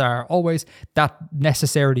looking at the star always, that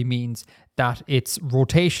necessarily means that its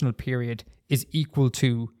rotational period is equal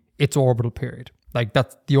to its orbital period. Like,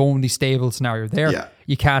 that's the only stable scenario there. Yeah.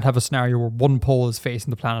 You can't have a scenario where one pole is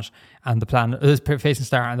facing the planet and the planet is facing the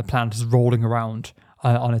star and the planet is rolling around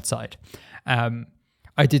on its side.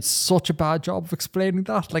 I did such a bad job of explaining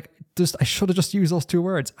that. Like, I should have just used those two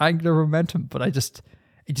words, angular momentum, but it just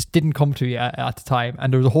didn't come to me at the time.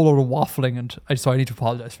 And there was a whole lot of waffling, and so I need to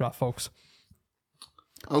apologize for that, folks.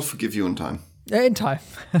 I'll forgive you in time. In time.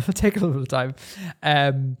 It'll take a little bit of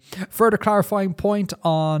time. Further clarifying point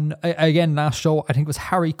on, again, last show, I think it was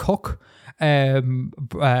Harry Cook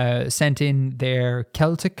sent in their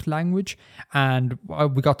Celtic language, and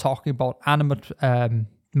we got talking about animate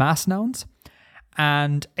mass nouns.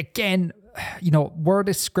 And again, you know, word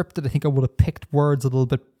is scripted. I think I would have picked words a little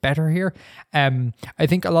bit better here. I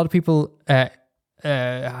think a lot of people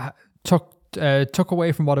took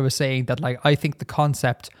away from what I was saying that, like, I think the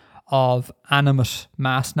concept of animate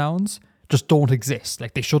mass nouns just don't exist.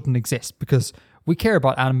 Like, they shouldn't exist because we care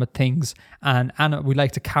about animate things and we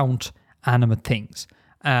like to count animate things.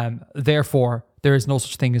 Therefore, there is no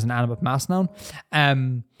such thing as an animate mass noun.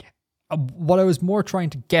 What I was more trying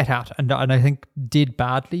to get at, and I think did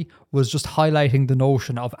badly, was just highlighting the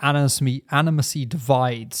notion of animacy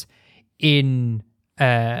divides in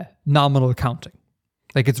nominal counting.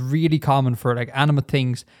 Like, it's really common for like animate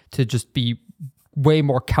things to just be way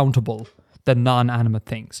more countable than non-animate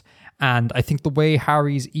things. And I think the way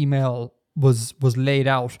Harry's email was laid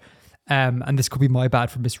out, and this could be my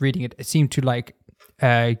bad for misreading it, it seemed to like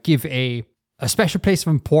give a special place of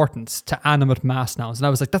importance to animate mass nouns. And I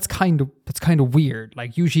was like, that's kind of weird.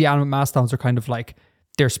 Like, usually animate mass nouns are kind of like,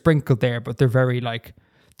 they're sprinkled there, but they're very like,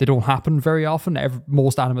 they don't happen very often.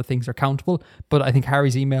 Most animate things are countable. But I think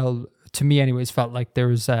Harry's email, to me anyways, felt like there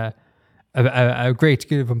was a great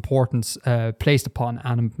deal of importance placed upon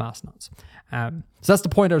animate mass nouns. So that's the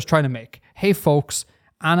point I was trying to make. Hey folks,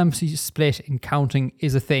 animacy split in counting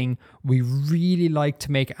is a thing. We really like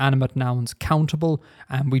to make animate nouns countable,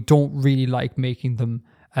 and we don't really like making them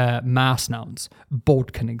mass nouns.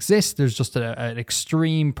 Both can exist. There's just an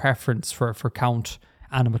extreme preference for count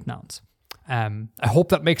animate nouns. I hope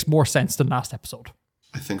that makes more sense than last episode.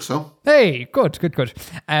 I think so. Hey, good.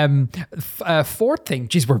 Fourth thing,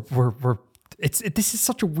 geez, this is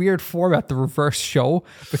such a weird format, the reverse show,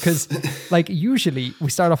 because like usually we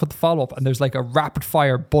start off with the follow-up and there's like a rapid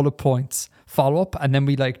fire bullet points follow-up, and then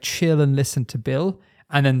we like chill and listen to Bill,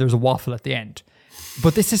 and then there's a waffle at the end.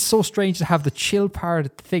 But this is so strange to have the chill part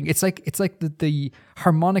of the thing. It's like the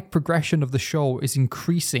harmonic progression of the show is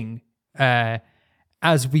increasing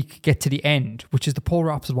as we get to the end, which is the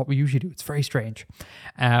polar opposite of what we usually do. It's very strange.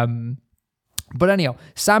 But anyhow,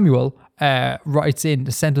 Samuel writes in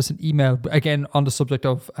to send us an email, again, on the subject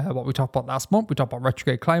of what we talked about last month. We talked about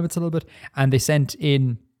retrograde climates a little bit, and they sent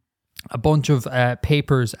in a bunch of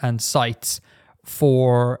papers and sites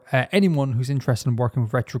for anyone who's interested in working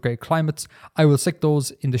with retrograde climates. I will stick those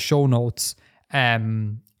in the show notes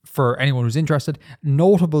for anyone who's interested.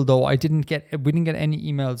 Notable though, we didn't get any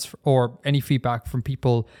emails or any feedback from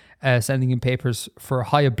people sending in papers for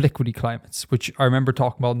high obliquity climates, which I remember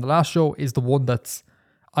talking about in the last show is the one that's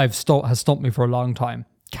has stumped me for a long time.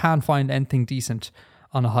 Can't find anything decent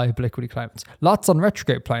on a high obliquity climates. Lots on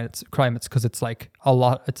retrograde climates because it's like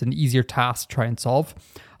it's an easier task to try and solve.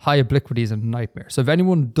 High obliquity is a nightmare. So if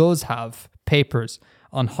anyone does have papers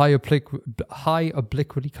on high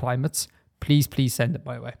obliquity climates, please send it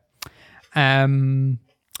my way. And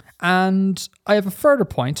I have a further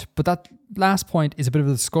point, but that last point is a bit of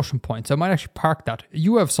a discussion point, so I might actually park that.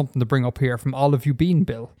 You have something to bring up here from All of You Bean,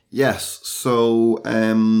 Bill. Yes, so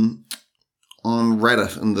on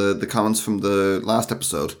Reddit, and the comments from the last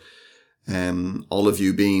episode, All of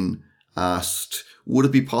You Bean asked, would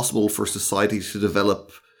it be possible for society to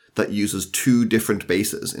develop that uses two different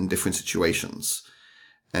bases in different situations?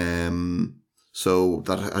 So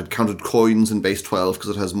that had counted coins in base 12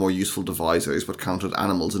 because it has more useful divisors, but counted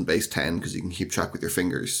animals in base 10 because you can keep track with your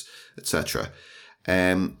fingers, etc.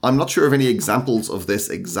 I'm not sure of any examples of this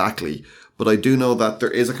exactly, but I do know that there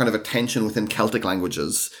is a kind of a tension within Celtic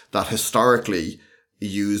languages that historically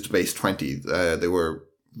used base 20. They were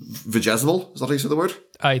vigesimal, is that how you say the word?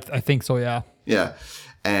 I think so, yeah. Yeah.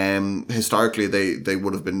 Historically, they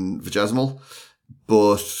would have been vigesimal,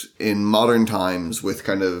 but in modern times with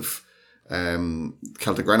kind of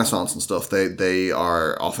Celtic Renaissance and stuff, they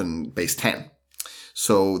are often base 10.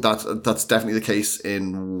 So that's definitely the case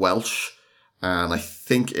in Welsh, and I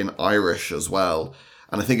think in Irish as well.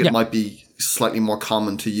 And I think it might be slightly more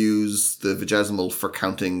common to use the vigesimal for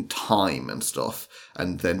counting time and stuff,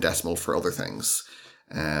 and then decimal for other things.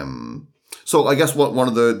 So I guess one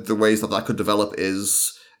of the ways that could develop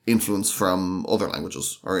is influence from other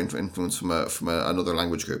languages, or influence from another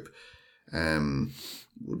language group.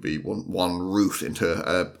 Would be one route into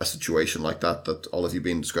a situation like that All of You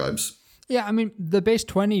Bean describes. Yeah, I mean, the base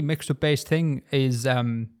 20 mixed with base thing is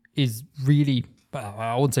really, well,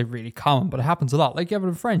 I wouldn't say really common, but it happens a lot. Like you have it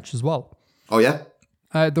in French as well. Oh, yeah?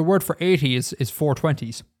 The word for 80 is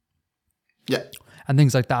 420s. Yeah. And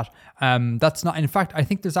things like that. That's not, in fact, I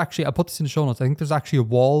think there's actually, I'll put this in the show notes, I think there's actually a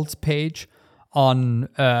Walls page on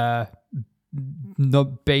the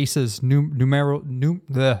bases,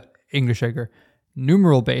 the English egger,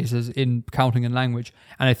 numeral bases in counting and language,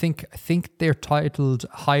 and I think they're titled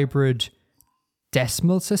hybrid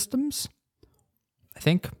decimal systems. I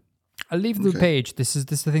think I'll leave the page. This is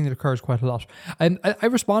the thing that occurs quite a lot. I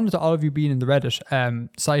responded to All of You Being in the Reddit,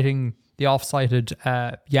 citing the off-cited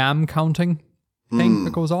yam counting thing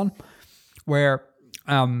that goes on, where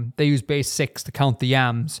they use base 6 to count the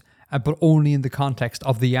yams, but only in the context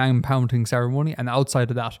of the yam counting ceremony, and outside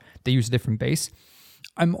of that they use a different base.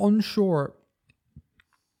 I'm unsure.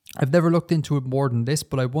 I've never looked into it more than this,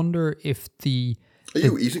 but I wonder if Are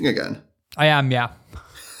you eating again? I am, yeah.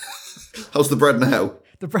 How's the bread now?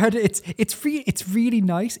 The bread, it's really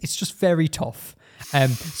nice. It's just very tough.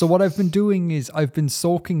 So what I've been doing is I've been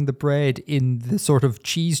soaking the bread in the sort of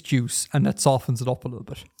cheese juice, and that softens it up a little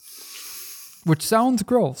bit. Which sounds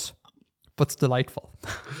gross, but it's delightful.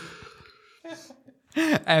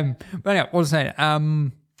 But anyway, what was I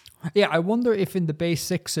saying? Yeah, I wonder if in the base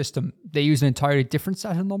 6 system they use an entirely different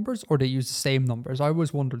set of numbers or they use the same numbers. I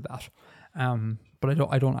always wondered that, but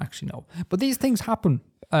I don't actually know. But these things happen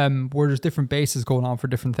where there's different bases going on for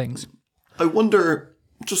different things. I wonder,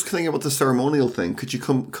 just thinking about the ceremonial thing, could you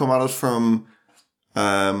come at it from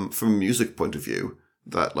a music point of view,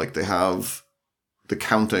 that like they have the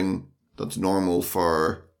counting that's normal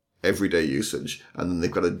for everyday usage, and then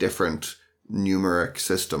they've got a different numeric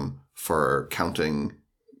system for counting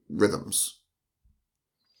rhythms.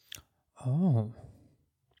 Oh,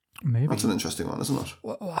 maybe that's an interesting one, isn't it?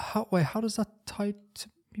 Well, how does that tie to?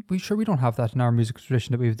 We don't have that in our music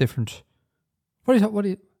tradition. That we have different. What do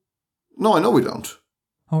you? No, I know we don't.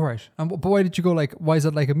 All right. But why did you go like? Why is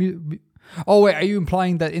it like a? Oh wait, are you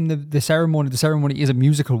implying that in the ceremony is a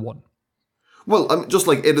musical one? Well, just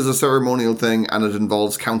like it is a ceremonial thing and it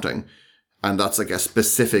involves counting, and that's like a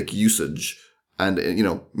specific usage, and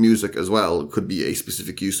music as well could be a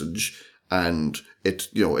specific usage, and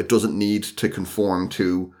it doesn't need to conform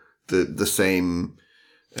to the same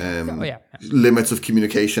limits of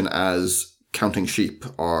communication as counting sheep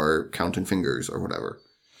or counting fingers or whatever.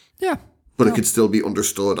 Yeah. But it could still be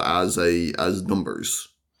understood as numbers.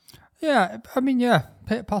 Yeah, I mean, yeah,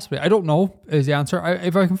 possibly. I don't know is the answer.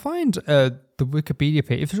 If I can find the Wikipedia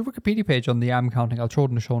page, if there's a Wikipedia page on the yam counting, I'll throw it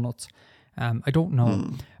in the show notes. I don't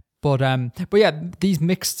know, but yeah, these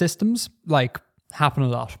mixed systems like happen a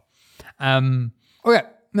lot. Okay,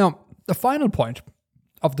 now the final point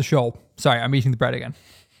of the show. Sorry, I'm eating the bread again.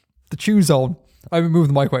 The chew zone. I've been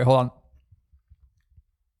moving the mic away. Hold on.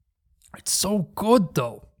 It's so good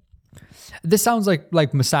though. This sounds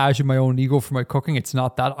like massaging my own ego for my cooking. It's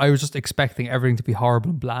not that. I was just expecting everything to be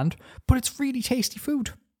horrible and bland, but it's really tasty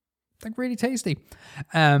food. Like really tasty.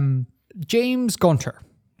 James Gunter.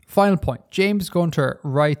 Final point. James Gunter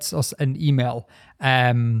writes us an email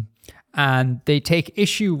and they take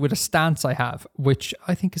issue with a stance I have, which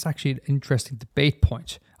I think is actually an interesting debate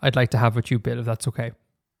point I'd like to have with you, Bill, if that's okay.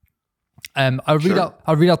 I'll read out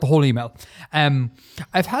the whole email.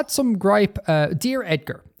 I've had some gripe, dear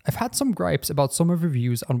Edgar. I've had some gripes about some of your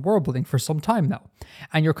views on world building for some time now,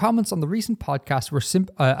 and your comments on the recent podcast were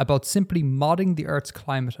about simply modding the Earth's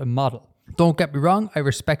climate and model. Don't get me wrong, I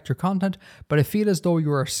respect your content, but I feel as though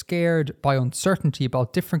you are scared by uncertainty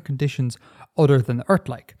about different conditions other than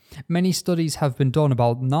Earth-like. Many studies have been done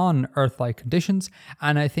about non-Earth-like conditions,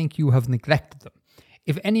 and I think you have neglected them.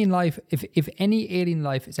 If any alien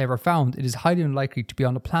life is ever found, it is highly unlikely to be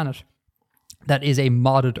on a planet that is a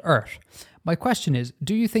modded Earth. My question is,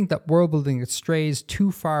 do you think that world building that strays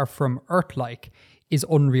too far from Earth-like is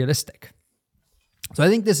unrealistic? So I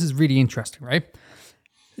think this is really interesting, right?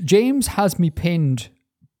 James has me pinned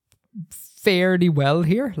fairly well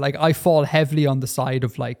here. Like I fall heavily on the side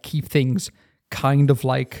of like keep things kind of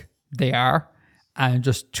like they are and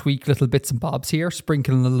just tweak little bits and bobs here,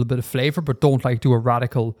 sprinkle in a little bit of flavor, but don't like do a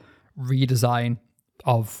radical redesign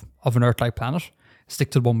of an Earth-like planet. Stick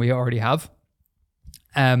to the one we already have.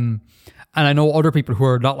 And I know other people who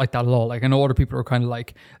are not like that at all. Like I know other people who are kind of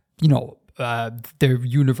like, their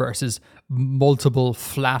universe is multiple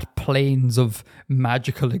flat planes of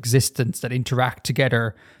magical existence that interact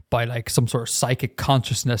together by like some sort of psychic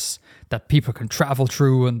consciousness that people can travel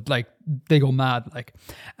through and like they go mad. Like,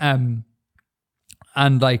 and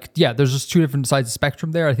like, yeah, there's just two different sides of the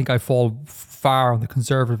spectrum there. I think I fall far on the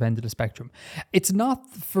conservative end of the spectrum. It's not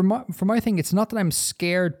for my thing. It's not that I'm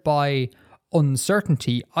scared by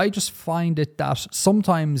uncertainty. I just find it that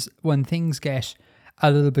sometimes when things get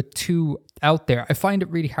a little bit too out there, I find it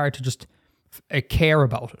really hard to just care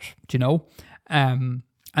about it, and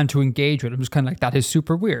to engage with it. I'm just kind of like, that is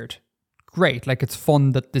super weird. Great. Like it's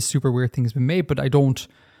fun that this super weird thing has been made, but I don't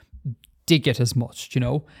dig it as much,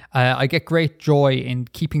 I get great joy in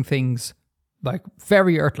keeping things like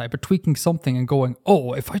very Earth-like, but tweaking something and going,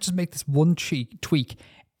 oh, if I just make this one tweak,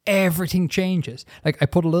 everything changes. Like I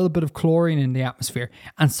put a little bit of chlorine in the atmosphere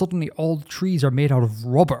and suddenly all the trees are made out of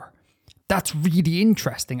rubber. That's really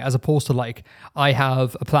interesting, as opposed to like I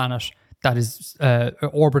have a planet that is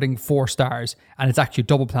orbiting 4 stars and it's actually a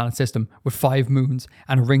double planet system with 5 moons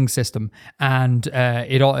and a ring system, and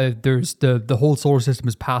there's the whole solar system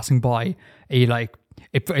is passing by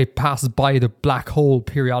it passes by the black hole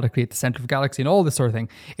periodically at the center of the galaxy and all this sort of thing.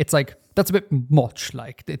 It's like that's a bit much.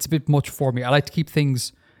 Like it's a bit much for me. I like to keep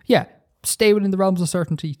things stay within the realms of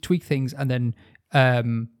certainty, tweak things, and then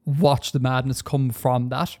watch the madness come from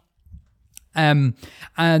that. And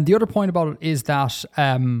the other point about it is that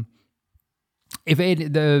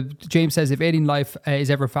James says if alien life is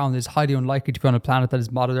ever found, it's highly unlikely to be on a planet that is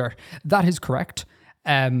modded Earth. That is correct,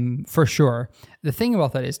 for sure. The thing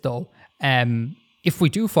about that is though, if we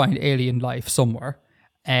do find alien life somewhere,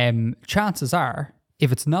 chances are,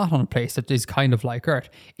 if it's not on a place that is kind of like Earth,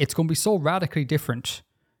 it's going to be so radically different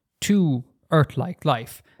to Earth-like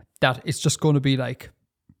life that it's just going to be like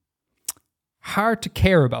hard to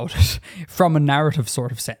care about it from a narrative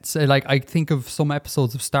sort of sense. Like I think of some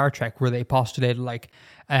episodes of Star Trek where they postulated like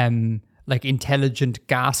intelligent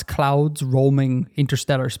gas clouds roaming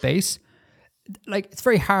interstellar space. Like it's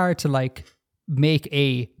very hard to like make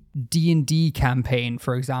a D&D campaign,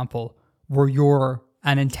 for example, where you're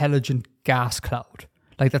an intelligent gas cloud.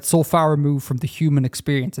 Like that's so far removed from the human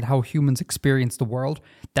experience and how humans experience the world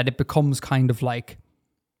that it becomes kind of like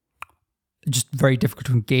just very difficult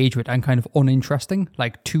to engage with and kind of uninteresting,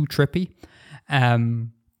 like too trippy.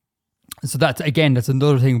 So that's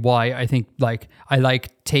another thing why I think like I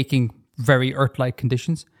like taking very Earth-like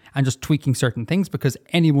conditions and just tweaking certain things, because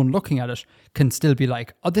anyone looking at it can still be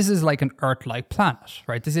like, oh, this is like an Earth-like planet,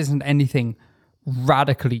 right? This isn't anything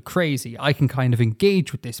radically crazy. I can kind of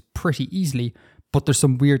engage with this pretty easily, but there's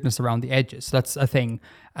some weirdness around the edges. That's a thing.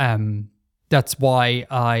 That's why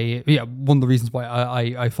one of the reasons why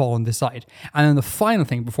I fall on this side. And then the final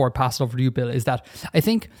thing before I pass it over to you, Bill, is that I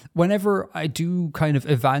think whenever I do kind of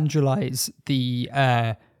evangelize the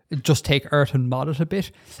just take Earth and mod it a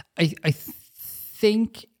bit, I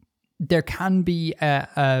think there can be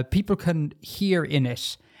people can hear in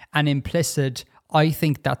it an implicit, I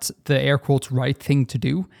think that's the air quotes right thing to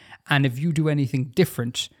do, and if you do anything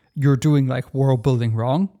different, you're doing like world building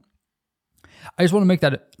wrong. I just want to make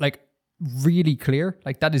that like really clear.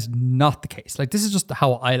 Like that is not the case. Like this is just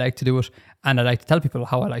how I like to do it, and I like to tell people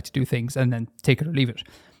how I like to do things and then take it or leave it.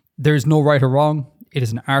 There's no right or wrong. It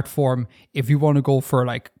is an art form. If you want to go for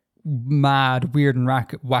like mad, weird and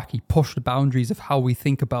wacky, push the boundaries of how we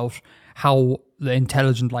think about how the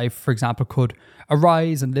intelligent life, for example, could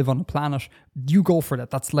arise and live on a planet, you go for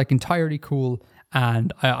that. That's like entirely cool,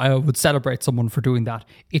 and I would celebrate someone for doing that.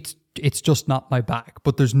 It's just not my bag,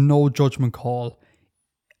 but there's no judgment call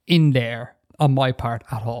in there on my part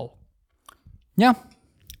at all. Yeah.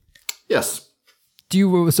 Yes.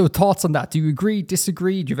 So thoughts on that? Do you agree,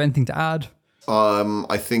 disagree? Do you have anything to add?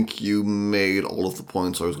 I think you made all of the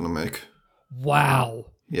points I was going to make. Wow.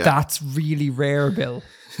 Yeah. That's really rare, Bill.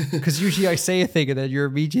 Because usually I say a thing and then your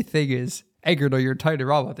immediate thing is, Edgar, no, you're entirely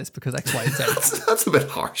wrong about this because X, Y, and Z. That's a bit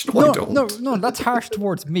harsh. No, that's harsh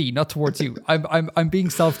towards me, not towards you. I'm being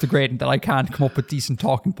self-degrading that I can't come up with decent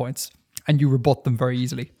talking points and you rebut them very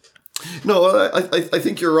easily. No, I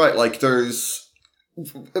think you're right. Like there's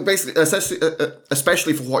basically,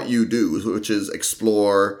 especially for what you do, which is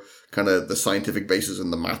explore kind of the scientific basis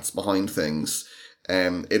and the maths behind things.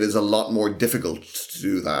 It is a lot more difficult to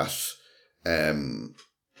do that.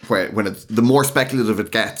 When it's the more speculative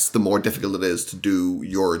it gets, the more difficult it is to do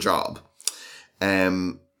your job.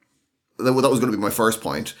 That was going to be my first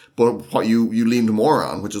point, but what you leaned more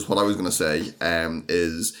on, which is what I was going to say,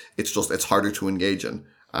 is it's harder to engage in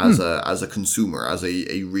as a consumer, as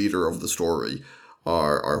a reader of the story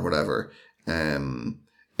or whatever.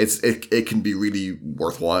 It can be really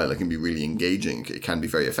worthwhile. It can be really engaging. It can be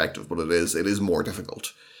very effective, but it is more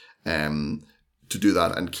difficult to do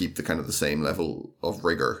that and keep the kind of the same level of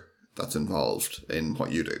rigor that's involved in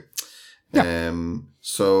what you do. Yeah.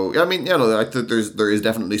 So I mean, there is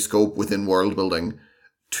definitely scope within world building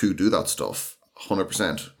to do that stuff,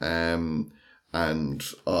 100%. And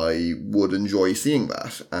I would enjoy seeing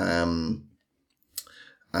that. And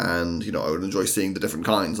I would enjoy seeing the different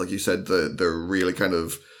kinds, like you said, they're really kind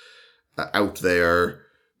of out there,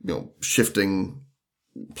 shifting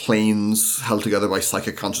planes held together by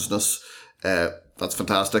psychic consciousness. That's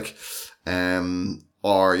fantastic.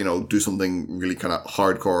 Or, do something really kind of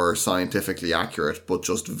hardcore, scientifically accurate, but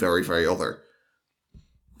just very, very other.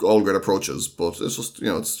 All great approaches, but it's just,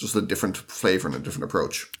 it's just a different flavor and a different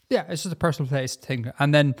approach. Yeah, it's just a personal taste thing.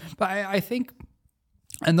 And then, but I think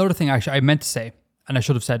another thing actually I meant to say, and I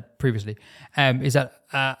should have said previously, is that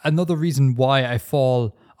another reason why I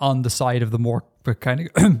fall on the side of the more kind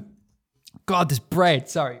of, God, this bread,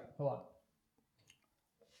 sorry, hold on.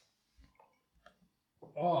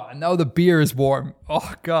 Oh, and now the beer is warm.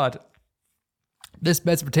 Oh, God. This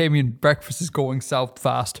Mesopotamian breakfast is going south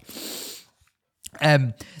fast.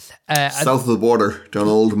 South of the border, down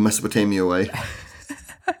old Mesopotamia way.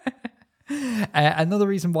 Another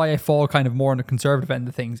reason why I fall kind of more on the conservative end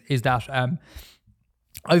of things is that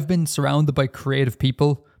I've been surrounded by creative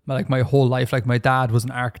people like my whole life. Like my dad was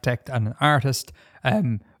an architect and an artist.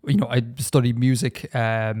 I studied music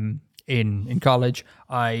in college.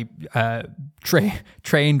 I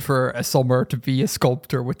trained for a summer to be a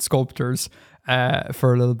sculptor with sculptors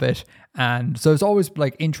for a little bit. And so I was always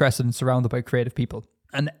like interested and surrounded by creative people.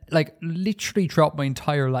 And like literally throughout my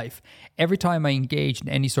entire life, every time I engaged in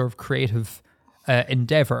any sort of creative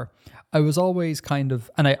endeavor, I was always kind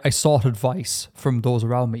of, and I sought advice from those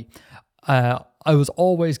around me. I was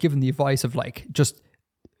always given the advice of like, just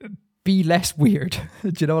be less weird,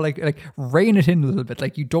 like rein it in a little bit.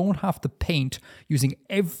 Like you don't have to paint using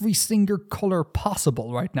every single color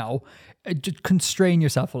possible right now. Just constrain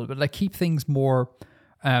yourself a little bit, like keep things more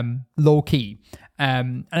low key.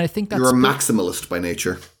 And I think that's... You're a maximalist by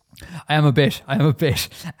nature. I am a bit.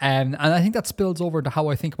 And I think that spills over to how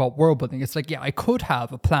I think about world building. It's like, yeah, I could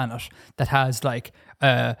have a planet that has like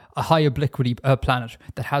a high obliquity planet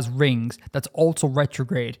that has rings, that's also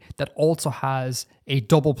retrograde, that also has a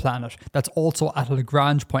double planet, that's also at a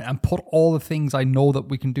Lagrange point, and put all the things I know that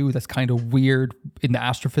we can do that's kind of weird in the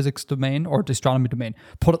astrophysics domain or the astronomy domain,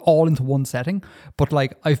 put it all into one setting. But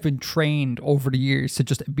like, I've been trained over the years to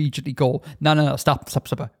just immediately go, no, stop.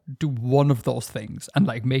 Do one of those things and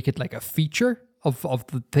like make it like a feature of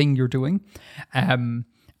the thing you're doing. And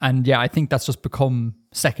yeah, I think that's just become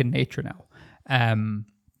second nature now.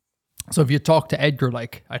 So if you talk to Edgar,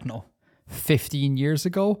 like, I don't know, 15 years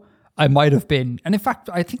ago, I might have been, and in fact,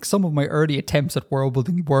 I think some of my early attempts at world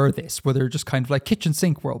building were this, where they're just kind of like kitchen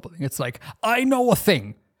sink world building. It's like, I know a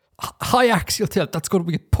thing, high axial tilt, that's going to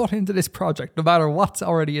be put into this project, no matter what's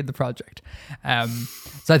already in the project.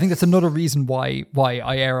 So I think that's another reason why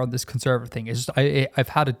I err on this conservative thing. Is just I've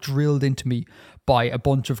had it drilled into me by a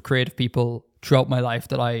bunch of creative people throughout my life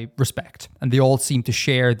that I respect, and they all seem to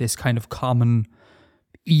share this kind of common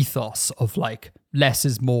ethos of like, less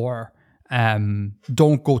is more.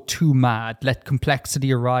 Don't go too mad. Let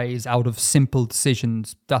complexity arise out of simple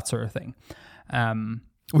decisions, that sort of thing.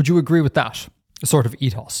 Would you agree with that sort of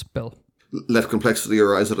ethos, Bill? Let complexity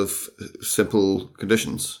arise out of simple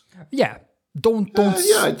conditions. Yeah. Don't.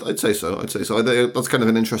 Yeah, I'd say so. I think that's kind of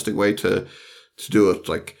an interesting way to do it.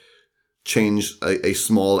 Like, change a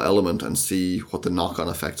small element and see what the knock-on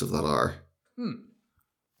effects of that are.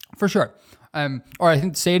 For sure. Or I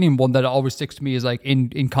think the stadium one that always sticks to me is like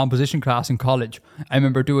in composition class in college. I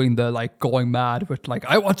remember doing the like going mad with like,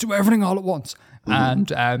 I want to do everything all at once.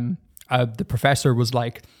 Mm-hmm. And the professor was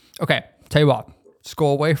like, okay, tell you what, just go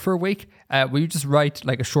away for a week. Will you just write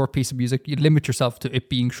like a short piece of music? You limit yourself to it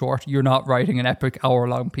being short. You're not writing an epic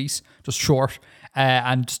hour-long piece, just short.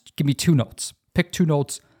 And just give me 2 notes. Pick 2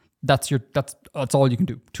 notes. That's all you can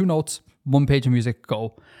do. 2 notes, 1 page of music,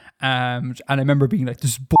 go. And I remember being like,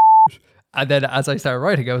 this is bullshit. And then as I started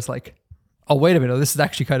writing, I was like, oh, wait a minute. This is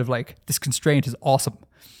actually kind of like, this constraint is awesome.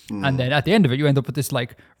 And then at the end of it, you end up with this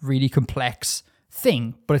like really complex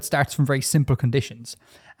thing, but it starts from very simple conditions.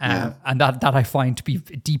 And that I find to be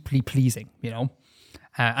deeply pleasing, you know?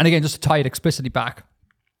 And again, just to tie it explicitly back,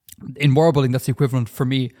 in world building, that's the equivalent for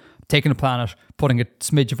me, taking a planet, putting a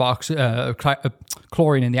smidge of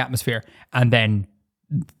chlorine in the atmosphere, and then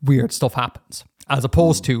weird stuff happens. As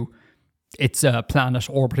opposed to, it's a planet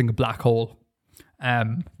orbiting a black hole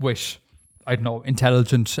with, I don't know,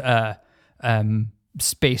 intelligent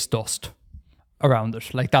space dust around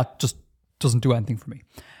it. Like, that just doesn't do anything for me.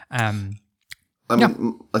 I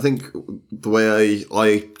think the way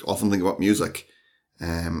I often think about music,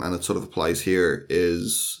 and it sort of applies here,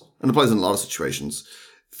 is, and it applies in a lot of situations,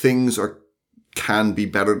 things can be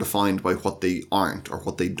better defined by what they aren't or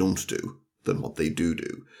what they don't do than what they do.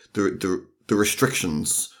 The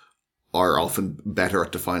restrictions are often better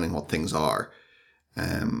at defining what things are.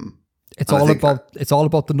 It's all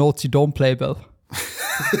about the notes you don't play, Bill.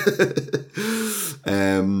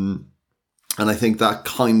 And I think that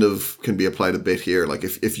kind of can be applied a bit here. Like,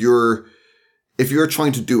 if you're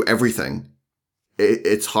trying to do everything,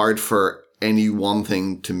 it's hard for any one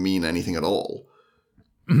thing to mean anything at all.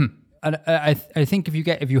 Mm-hmm. And I think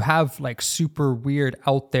if you have like super weird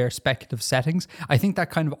out there speculative settings, I think that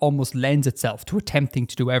kind of almost lends itself to attempting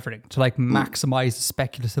to do everything, to like maximize the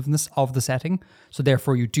speculativeness of the setting. So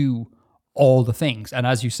therefore you do all the things. And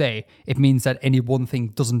as you say, it means that any one thing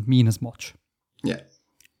doesn't mean as much. Yeah.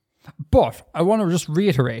 But I want to just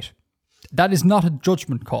reiterate, that is not a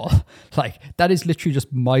judgment call. Like, that is literally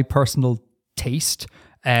just my personal taste.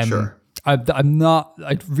 Sure. I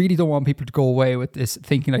really don't want people to go away with this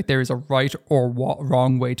thinking like there is a right or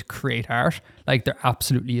wrong way to create art. Like, there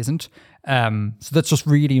absolutely isn't. So that's just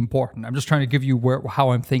really important. I'm just trying to give you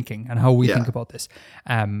how I'm thinking and how we think about this.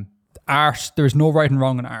 Art, there's no right and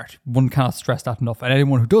wrong in art. One cannot stress that enough. And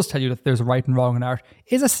anyone who does tell you that there's a right and wrong in art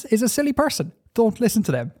is a silly person. Don't listen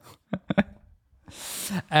to them.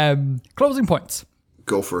 Closing points.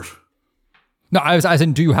 Go for it. No, as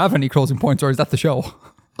in, do you have any closing points, or is that the show?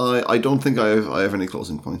 I don't think I have any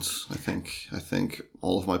closing points. I think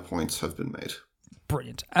all of my points have been made.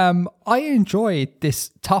 Brilliant. I enjoyed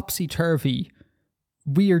this topsy-turvy,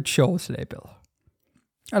 weird show today, Bill.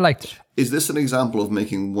 I liked it. Is this an example of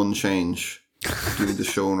making one change, doing the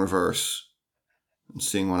show in reverse, and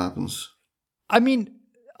seeing what happens? I mean,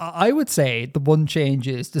 I would say the one change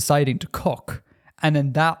is deciding to cook, and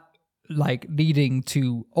then that like leading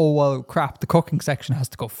to, oh, well, crap, the cooking section has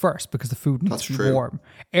to go first because the food needs to be warm.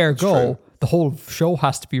 Ergo, the whole show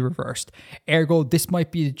has to be reversed. Ergo, this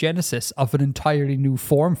might be the genesis of an entirely new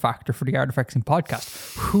form factor for the Artifacting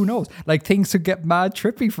podcast. Who knows? Like, things could get mad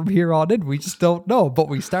trippy from here on in. We just don't know. But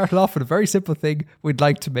we started off with a very simple thing. We'd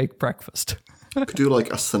like to make breakfast. Could do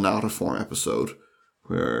like a sonata form episode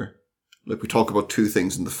where like we talk about two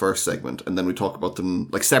things in the first segment and then we talk about them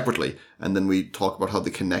like separately and then we talk about how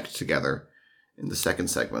they connect together in the second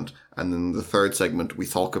segment, and then the third segment we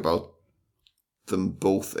talk about them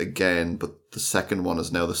both again, but the second one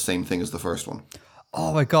is now the same thing as the first one.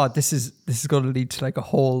 Oh my god, this is going to lead to like a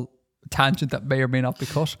whole tangent that may or may not be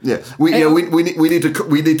cut. Yeah, we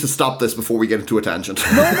need to stop this before we get into a tangent.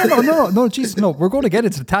 No, Jesus, no. We're going to get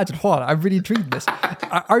into the tangent. Hold on, I'm really intrigued in this.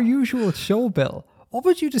 Our usual show, Bill. What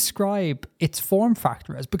would you describe its form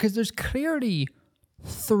factor as? Because there's clearly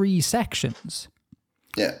 3 sections.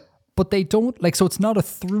 Yeah. But they don't, like, so it's not a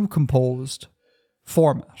through composed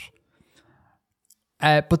format.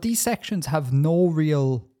 But these sections have no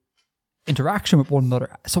real interaction with one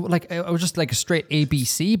another. So, like, I was just like a straight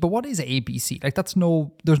ABC, but what is ABC? Like, there's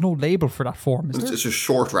no label for that form, is there? It's a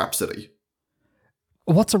short rhapsody.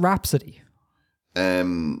 What's a rhapsody?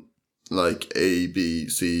 Like A, B,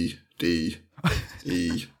 C, D,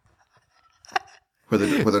 E, where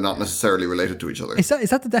they're not necessarily related to each other. Is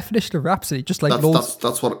that the definition of rhapsody? Just like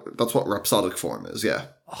that's what rhapsodic form is. Yeah.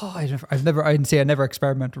 Oh, I never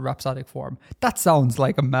experimented with rhapsodic form. That sounds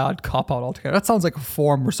like a mad cop out altogether. That sounds like a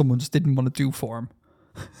form where someone just didn't want to do form.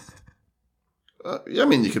 Yeah, I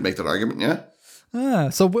mean, you could make that argument. Yeah.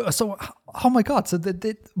 So oh my god! So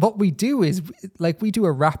what we do is like we do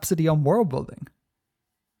a rhapsody on world building.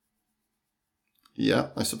 Yeah,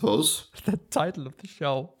 I suppose. The title of the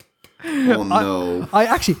show. Oh no! I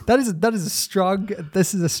actually that is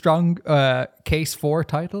a strong case for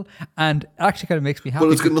title, and it actually kind of makes me happy.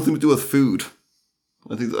 Well, it's got nothing to do with food.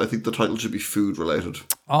 I think the title should be food related.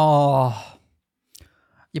 Oh,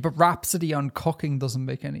 yeah, but rhapsody on cooking doesn't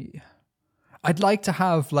make any. I'd like to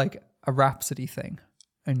have like a rhapsody thing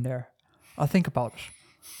in there. I'll think about it.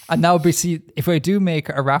 And now, if I do make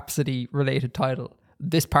a rhapsody related title,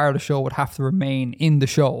 this part of the show would have to remain in the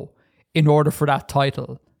show in order for that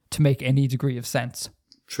title to make any degree of sense.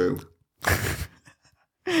 True. I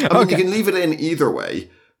mean, you can leave it in either way,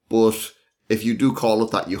 but if you do call it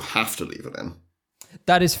that, you have to leave it in.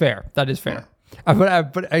 That is fair. Yeah.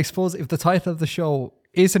 But I suppose if the title of the show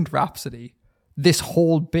isn't Rhapsody, this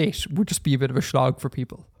whole bit would just be a bit of a slog for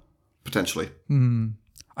people. Potentially.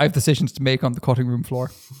 I have decisions to make on the cutting room floor.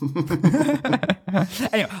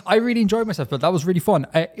 Anyway, I really enjoyed myself, but that was really fun.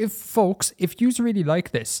 If you really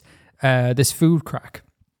like this food crack,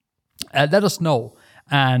 let us know,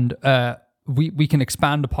 and we can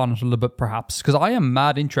expand upon it a little bit, perhaps, because I am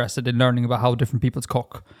mad interested in learning about how different people's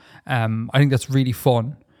cook. I think that's really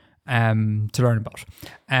fun to learn about.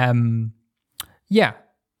 Yeah,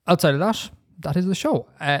 outside of that is the show.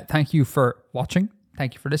 Thank you for watching.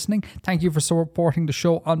 Thank you for listening. Thank you for supporting the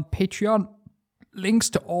show on Patreon. Links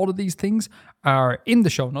to all of these things are in the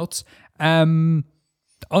show notes.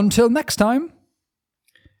 Until next time,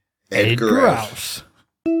 Edgar out.